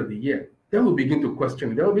to the end of the year, then we'll begin to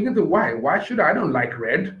question. They will begin to, why? Why should I? I don't like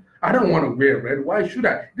red. I don't want to wear red. Why should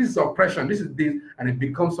I? This is oppression. This is this. And it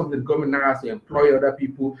becomes something the government now has to employ other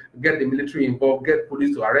people, get the military involved, get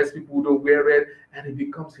police to arrest people who don't wear red. And it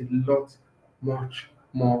becomes a lot, much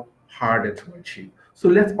more harder to achieve. So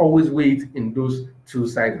let's always wait in those two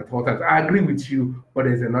sides at all times. I agree with you, but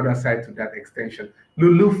there's another side to that extension.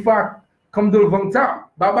 Lulufa, Kamdul Vangta.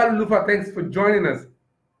 Baba Lulufa, thanks for joining us.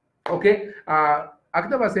 Okay.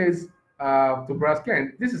 Aktaba says to Brass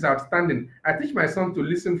Kent, this is outstanding. I teach my son to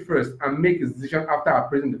listen first and make his decision after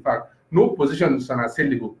appraising the fact. No position is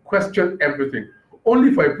unassailable. Question everything.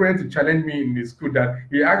 Only for a parent to challenge me in the school that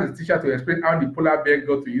he asked the teacher to explain how the polar bear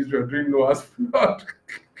got to Israel during Noah's flood.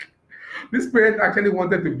 This parent actually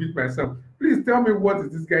wanted to beat my son. Please tell me, what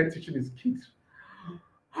is this guy teaching his kids?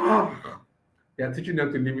 They are teaching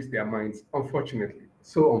them to limit their minds, unfortunately.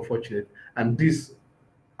 So unfortunate. And these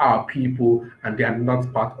are people, and they are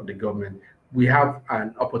not part of the government. we have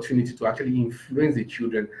an opportunity to actually influence the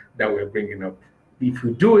children that we're bringing up. If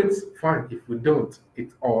we do it, fine. If we don't,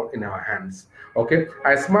 it's all in our hands. Okay?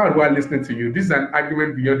 I smiled while listening to you. This is an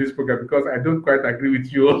argument beyond this program because I don't quite agree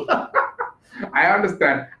with you. I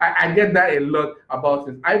understand. I get that a lot about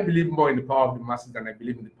it. I believe more in the power of the masses than I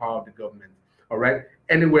believe in the power of the government. All right?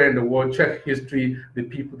 Anywhere in the world, check history, the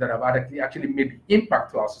people that have actually made the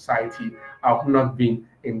impact to our society have not been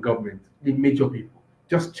in government. The major people.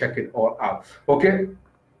 Just check it all out. Okay?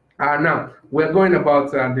 Now, we're going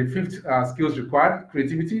about the fifth skills required,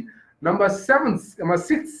 creativity. Number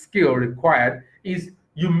sixth skill required is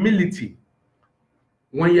humility.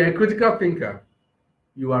 When you're a critical thinker,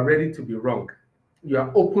 you are ready to be wrong. You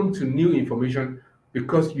are open to new information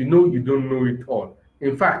because you know you don't know it all.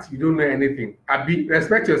 In fact, you don't know anything. Abi,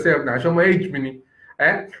 respect yourself now. Show my age, mini.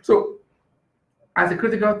 So, as a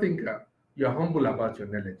critical thinker, you're humble about your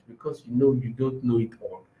knowledge because you know you don't know it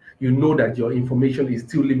all. You know that your information is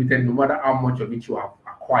still limited no matter how much of it you have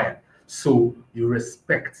acquired. So, you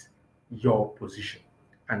respect your position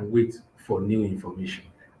and wait for new information.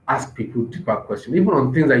 Ask people deeper questions, even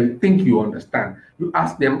on things that you think you understand. You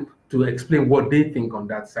ask them to explain what they think on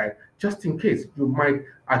that side, just in case you might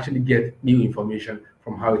actually get new information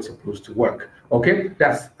from how it's supposed to work. Okay,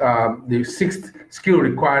 that's the sixth skill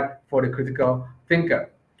required for the critical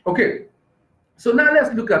thinker. Okay, so now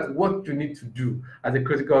let's look at what you need to do as a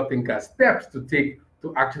critical thinker, steps to take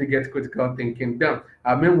to actually get critical thinking done.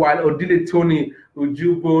 Meanwhile, Odile Tony,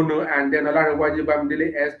 Uju Bono, and then Olarenwaji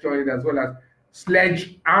Bamidele S joined as well as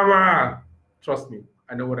Sledgehammer. Trust me,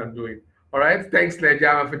 I know what I'm doing. All right, thanks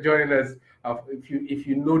Sledgehammer for joining us. If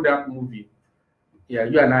you know that movie, yeah,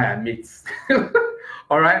 you and I are mates.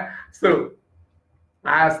 All right, so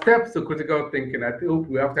steps to critical thinking. I hope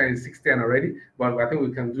we have time in 6:10 already, but I think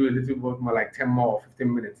we can do a little bit more, like 10 more or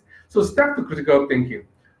 15 minutes. So step to critical thinking.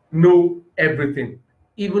 Know everything,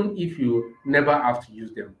 even if you never have to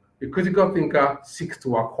use them. The critical thinker seeks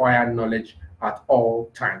to acquire knowledge at all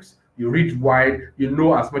times. You read wide, you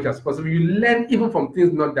know as much as possible. You learn even from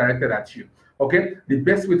things not directed at you. Okay, the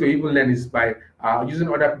best way to even learn is by using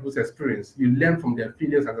other people's experience. You learn from their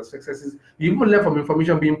failures and their successes. You even learn from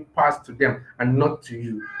information being passed to them and not to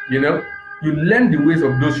you. You know, you learn the ways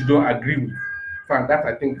of those you don't agree with. In fact, that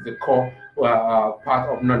I think is the core part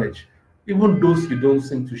of knowledge. Even those you don't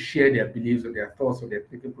seem to share their beliefs or their thoughts or their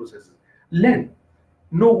thinking processes, learn,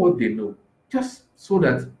 know what they know, just so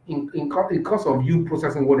that in course of you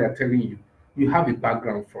processing what they're telling you, you have a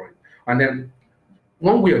background for it. And then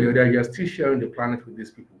one way or the other, you're still sharing the planet with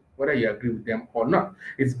these people, whether you agree with them or not.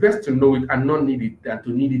 It's best to know it and not need it than to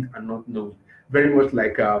need it and not know it. Very much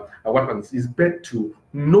like weapons. It's better to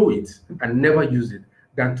know it and never use it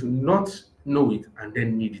than to not know it and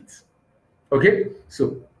then need it. Okay,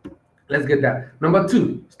 so let's get that. Number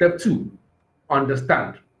two, step two,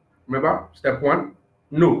 understand. Remember, step one,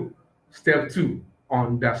 know. Step two,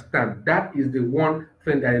 understand. That is the one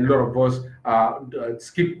thing that a lot of us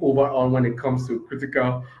skip over on when it comes to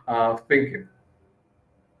critical thinking.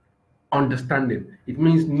 Understanding. It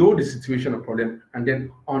means know the situation or problem and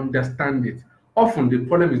then understand it. Often the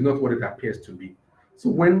problem is not what it appears to be. So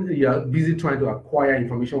when you're busy trying to acquire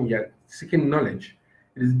information, when you're seeking knowledge,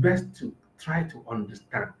 it is best to try to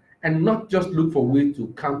understand and not just look for ways to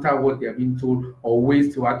counter what they are being told or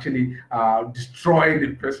ways to actually destroy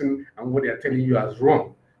the person and what they are telling you as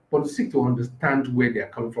wrong, but to seek to understand where they are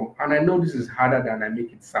coming from. And I know this is harder than I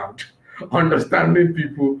make it sound. Understanding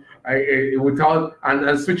people without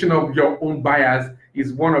and switching off your own bias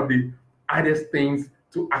is one of the hardest things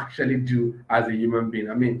to actually do as a human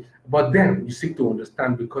being. I mean, but then you seek to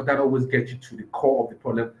understand because that always gets you to the core of the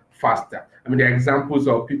problem faster. I mean, there are examples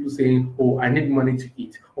of people saying, oh, I need money to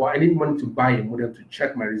eat, or I need money to buy a modem to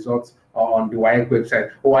check my results on the WIAC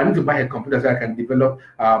website, or I need to buy a computer so I can develop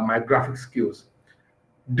my graphic skills.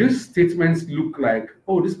 These statements look like,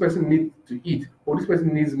 oh, this person needs to eat, or this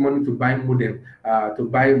person needs money to buy modem,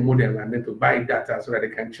 and then to buy data so that they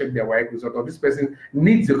can check their WIAC result, or this person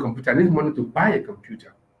needs a computer, needs money to buy a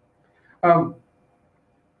computer.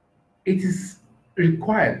 It is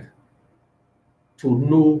required to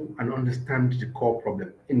know and understand the core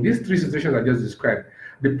problem. In these three situations I just described,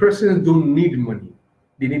 the persons don't need money,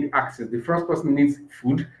 they need access. The first person needs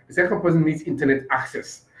food, the second person needs internet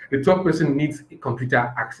access, the third person needs a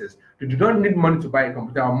computer access. They do not need money to buy a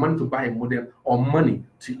computer or money to buy a modem or money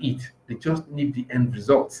to eat. They just need the end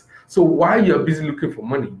results. So while you're busy looking for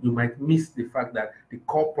money, you might miss the fact that the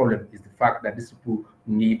core problem is the fact that these people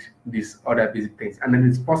need these other basic things. And then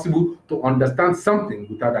it's possible to understand something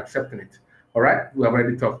without accepting it. All right, we have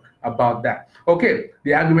already talked about that. Okay,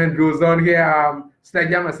 the argument goes on here.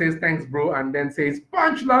 Snajama says, thanks, bro, and then says,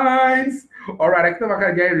 punchlines. All right,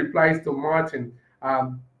 Akitaba Guy replies to Martin.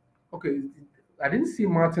 Okay, I didn't see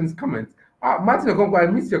Martin's comment. Martin Okonkwo,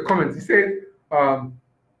 I missed your comment. He said,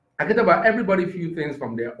 I get about everybody view things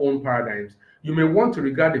from their own paradigms. You may want to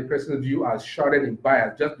regard a person's view as shrouded in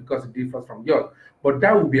bias just because it differs from yours, but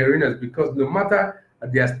that will be arenas because no matter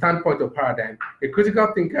their standpoint or paradigm, a critical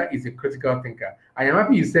thinker is a critical thinker. I am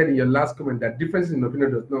happy you said in your last comment that differences in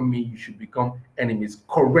opinion does not mean you should become enemies.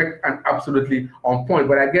 Correct and absolutely on point.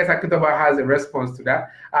 But I guess Akitaba has a response to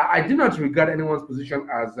that. I do not regard anyone's position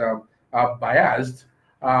as biased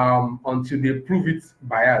until they prove it's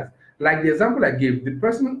biased. Like the example I gave, the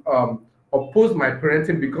person opposed my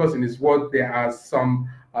parenting because in his word there are some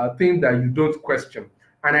things that you don't question.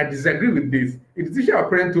 And I disagree with this. If the teacher or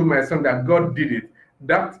parent told my son that God did it,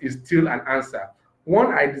 that is still an answer.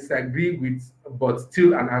 One I disagree with, but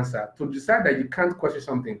still an answer. To decide that you can't question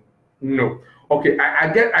something, no. Okay,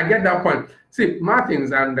 I get that point. See,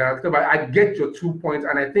 Martins and I get your 2 points,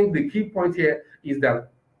 and I think the key point here is that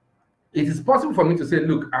it is possible for me to say,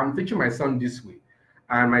 look, I'm teaching my son this way,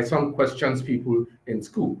 and my son questions people in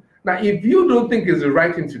school. Now, if you don't think it's the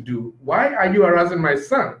right thing to do, why are you harassing my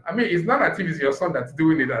son? I mean, it's not as if it's your son that's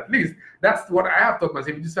doing it, at least. That's what I have taught myself.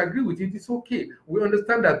 If you disagree with it, it's okay. We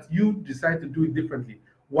understand that you decide to do it differently.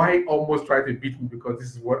 Why almost try to beat me because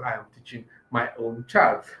this is what I am teaching my own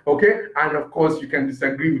child? Okay? And of course, you can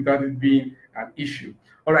disagree without it being an issue.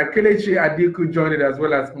 All right, Kelechi Adiku joined it as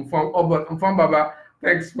well as Mfam Baba.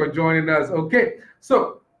 Thanks for joining us. Okay,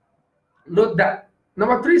 so note that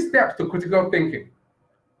number 3 steps to critical thinking.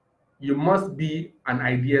 You must be an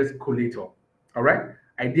ideas collator. All right,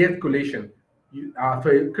 ideas collation. For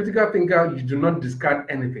a critical thinker, you do not discard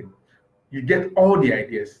anything. You get all the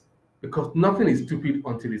ideas because nothing is stupid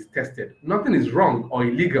until it's tested. Nothing is wrong or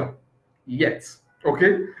illegal yet.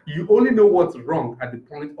 Okay, you only know what's wrong at the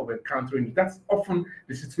point of encountering it. That's often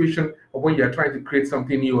the situation of when you're trying to create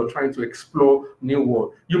something new or trying to explore new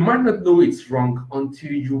world. You might not know it's wrong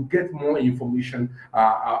until you get more information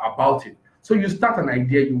about it. So you start an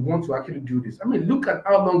idea, you want to actually do this. I mean, look at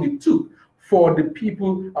how long it took for the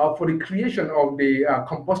people, for the creation of the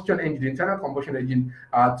combustion engine, the internal combustion engine,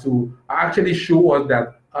 to actually show us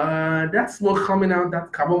that that smoke coming out,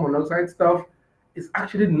 that carbon monoxide stuff, is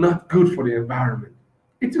actually not good for the environment.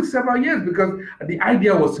 It took several years because the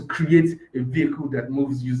idea was to create a vehicle that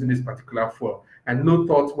moves using this particular fuel, and no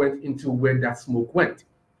thought went into where that smoke went.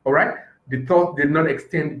 All right? The thought did not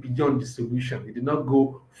extend beyond the solution. It did not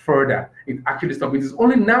go further. It actually stopped. It is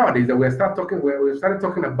only nowadays that we started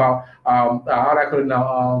talking about how do I call it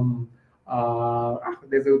now?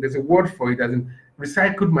 There's a word for it, as in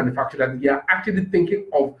recycled manufacture. That you are actually thinking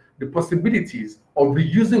of the possibilities of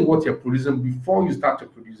reusing what you're producing before you start to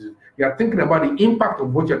produce it. You are thinking about the impact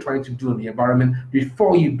of what you're trying to do on the environment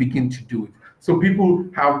before you begin to do it. So people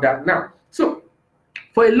have that now. So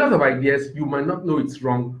for a lot of ideas, you might not know it's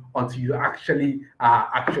wrong until you actually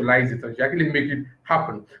actualize it, until you actually make it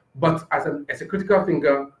happen. But as a critical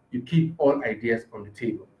thinker, you keep all ideas on the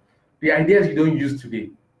table. The ideas you don't use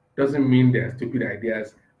today doesn't mean they're stupid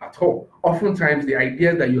ideas at all. Oftentimes, the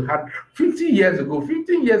ideas that you had 50 years ago,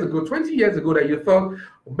 15 years ago, 20 years ago that you thought,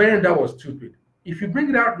 man, that was stupid. If you bring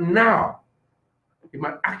it out now, it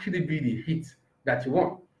might actually be the hit that you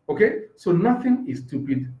want. Okay? So nothing is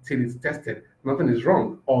stupid till it's tested. Nothing is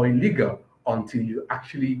wrong or illegal until you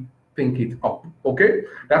actually think it up. Okay?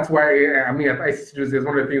 That's why, I mean, at IC Studios,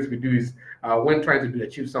 one of the things we do is when trying to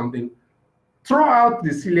achieve something, throw out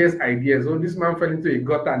the silliest ideas. Oh, this man fell into a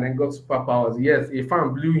gutter and then got superpowers. Yes, a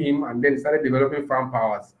fan blew him and then started developing fan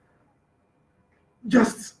powers.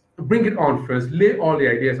 Just bring it on first. Lay all the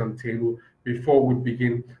ideas on the table before we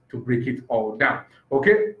begin to break it all down.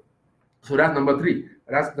 Okay? So that's number 3.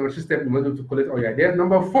 That's number 2 step. You want to collect all your ideas.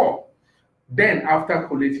 Number 4. Then after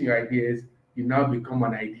collecting your ideas, you now become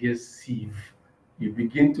an idea sieve. You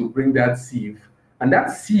begin to bring that sieve. And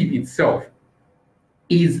that sieve itself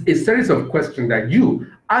is a series of questions that you,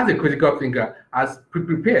 as a critical thinker, has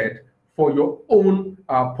prepared for your own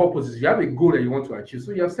purposes. You have a goal that you want to achieve.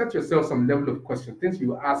 So you have set yourself some level of questions, things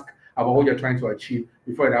you ask about what you're trying to achieve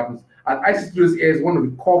before it happens. At IC Studios is one of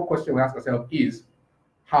the core questions we ask ourselves is,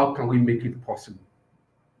 how can we make it possible?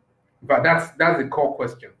 But that's the core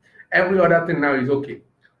question. Every other thing now is okay.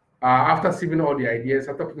 After sieving all the ideas,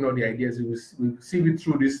 after putting all the ideas, we sieve it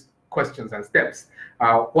through these questions and steps.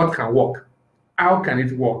 What can work? How can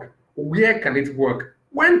it work? Where can it work?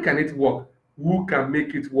 When can it work? Who can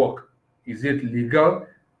make it work? Is it legal?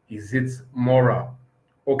 Is it moral?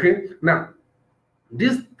 Okay. Now,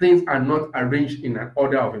 These things are not arranged in an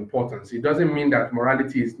order of importance. It doesn't mean that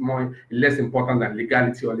morality is less important than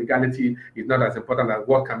legality, or legality is not as important as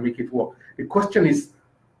what can make it work. The question is,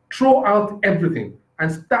 throw out everything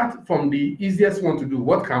and start from the easiest one to do.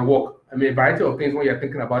 What can work? I mean, a variety of things when you're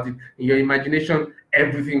thinking about it. In your imagination,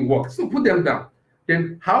 everything works. So put them down.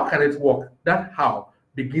 Then how can it work? That how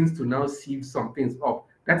begins to now sieve some things up.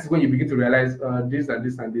 That's when you begin to realize this and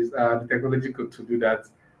this and this, the technology could to do that.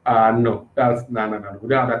 No, that's no. We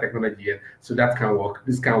don't have that technology yet. So that can work.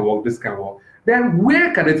 This can work. This can work. Then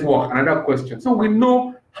where can it work? Another question. So we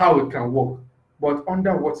know how it can work, but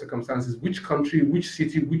under what circumstances, which country, which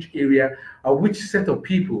city, which area, or which set of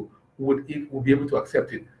people would be able to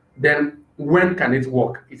accept it? Then when can it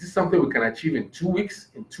work? Is this something we can achieve in 2 weeks,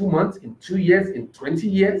 in 2 months, in 2 years, in 20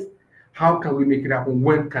 years? How can we make it happen?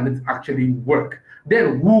 When can it actually work?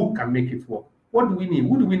 Then who can make it work? What do we need?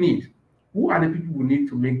 Who do we need? Who are the people we need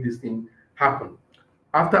to make this thing happen?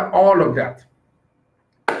 After all of that,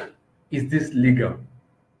 is this legal?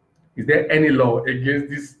 Is there any law against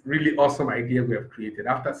this really awesome idea we have created?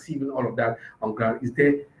 After seeing all of that on ground, is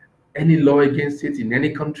there any law against it in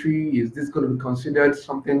any country? Is this going to be considered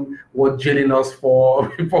something worth jailing us for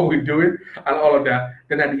before we do it? And all of that.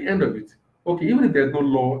 Then at the end of it, okay, even if there's no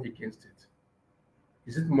law against it,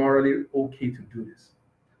 is it morally okay to do this?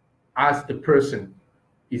 As a person,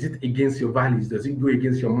 is it against your values? Does it go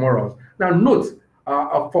against your morals? Now note,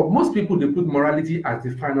 for most people, they put morality as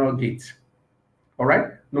the final gate. All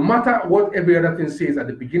right? No matter what every other thing says at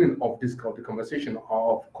the beginning of this the conversation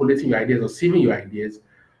of collating your ideas or saving your ideas,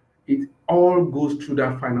 it all goes through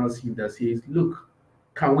that final sieve that says, look,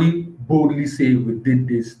 can we boldly say we did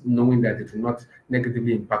this knowing that it will not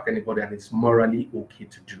negatively impact anybody and it's morally okay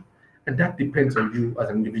to do? And that depends on you as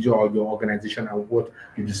an individual or your organization and what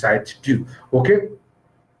you decide to do. Okay?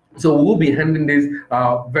 So we'll be handling this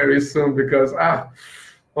very soon because,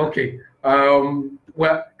 okay.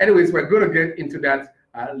 Well, anyways, we're going to get into that.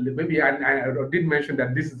 Maybe I did mention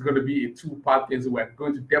that this is going to be a 2-part thing, so we're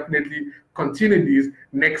going to definitely continue this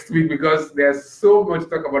next week because there's so much to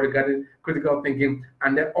talk about regarding critical thinking.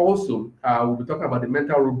 And then also, we'll be talking about the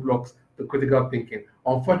mental roadblocks to critical thinking.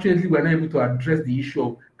 Unfortunately, we're not able to address the issue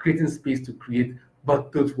of creating space to create.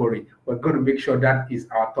 But don't worry, we're going to make sure that is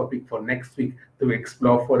our topic for next week to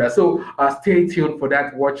explore further. So stay tuned for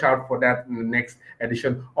that. Watch out for that in the next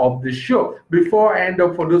edition of the show. Before I end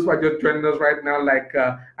up, for those who are just joining us right now, like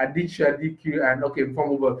Aditya, DQ, and okay,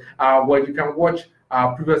 well, you can watch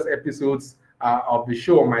previous episodes of the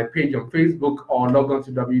show on my page on Facebook, or log on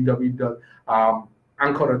to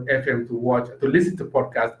www.anchor.fm to listen to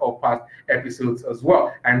podcasts or past episodes as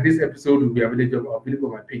well. And this episode will be available on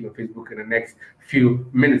my page on Facebook in the next few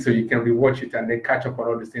minutes, so you can rewatch it and then catch up on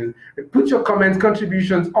all these things. Put your comments,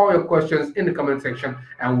 contributions, all your questions in the comment section,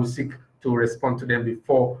 and we'll seek to respond to them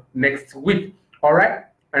before next week. All right?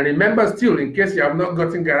 And remember, still, in case you have not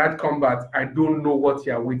gotten Garage Combat, I don't know what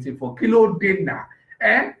you are waiting for. Kilo dinner,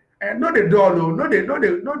 no the door, no the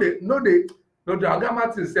Oga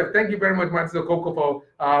Martin himself. Thank you very much, Martin Okoko, for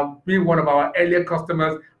being one of our earlier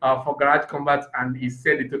customers for Garage Combat, and he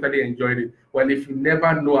said he totally enjoyed it. Well, if you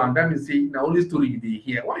never know, and that means now only story you did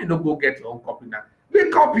here. Why you not go get your own copy now?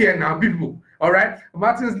 Get copy here now, people. All right.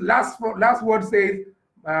 Martin's last word says,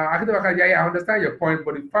 I understand your point,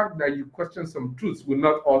 but the fact that you question some truths will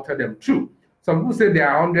not alter them. True. Some people say there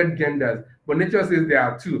are 100 genders, but nature says there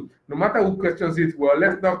are 2. No matter who questions it, well,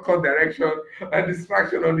 let's not cause direction and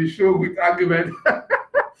distraction on the show with argument.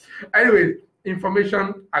 Anyway,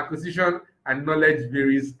 information, acquisition, and knowledge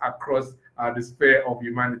varies across the sphere of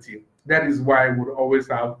humanity. That is why we'll always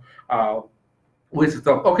have ways to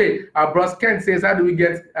talk. Okay, Bros Ken says, how do we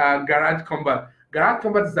get Garage Combat? Garage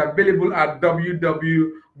Combat is available at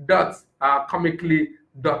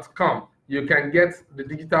www.comically.com. You can get the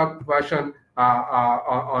digital version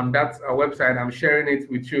on that website. I'm sharing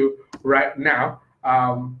it with you right now.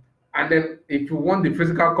 And then if you want the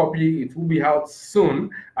physical copy, it will be out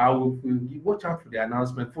soon. We'll watch out for the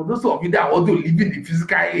announcement. For those of you that want to live in the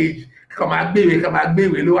physical age, come and baby, we can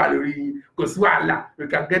get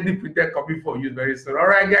the printed copy for you very soon. All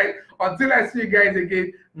right, guys. Until I see you guys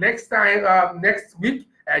again next time, next week,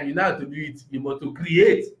 and you know how to do it. You want to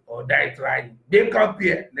create or die trying. Make up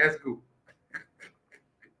here. Let's go.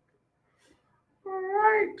 All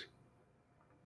right.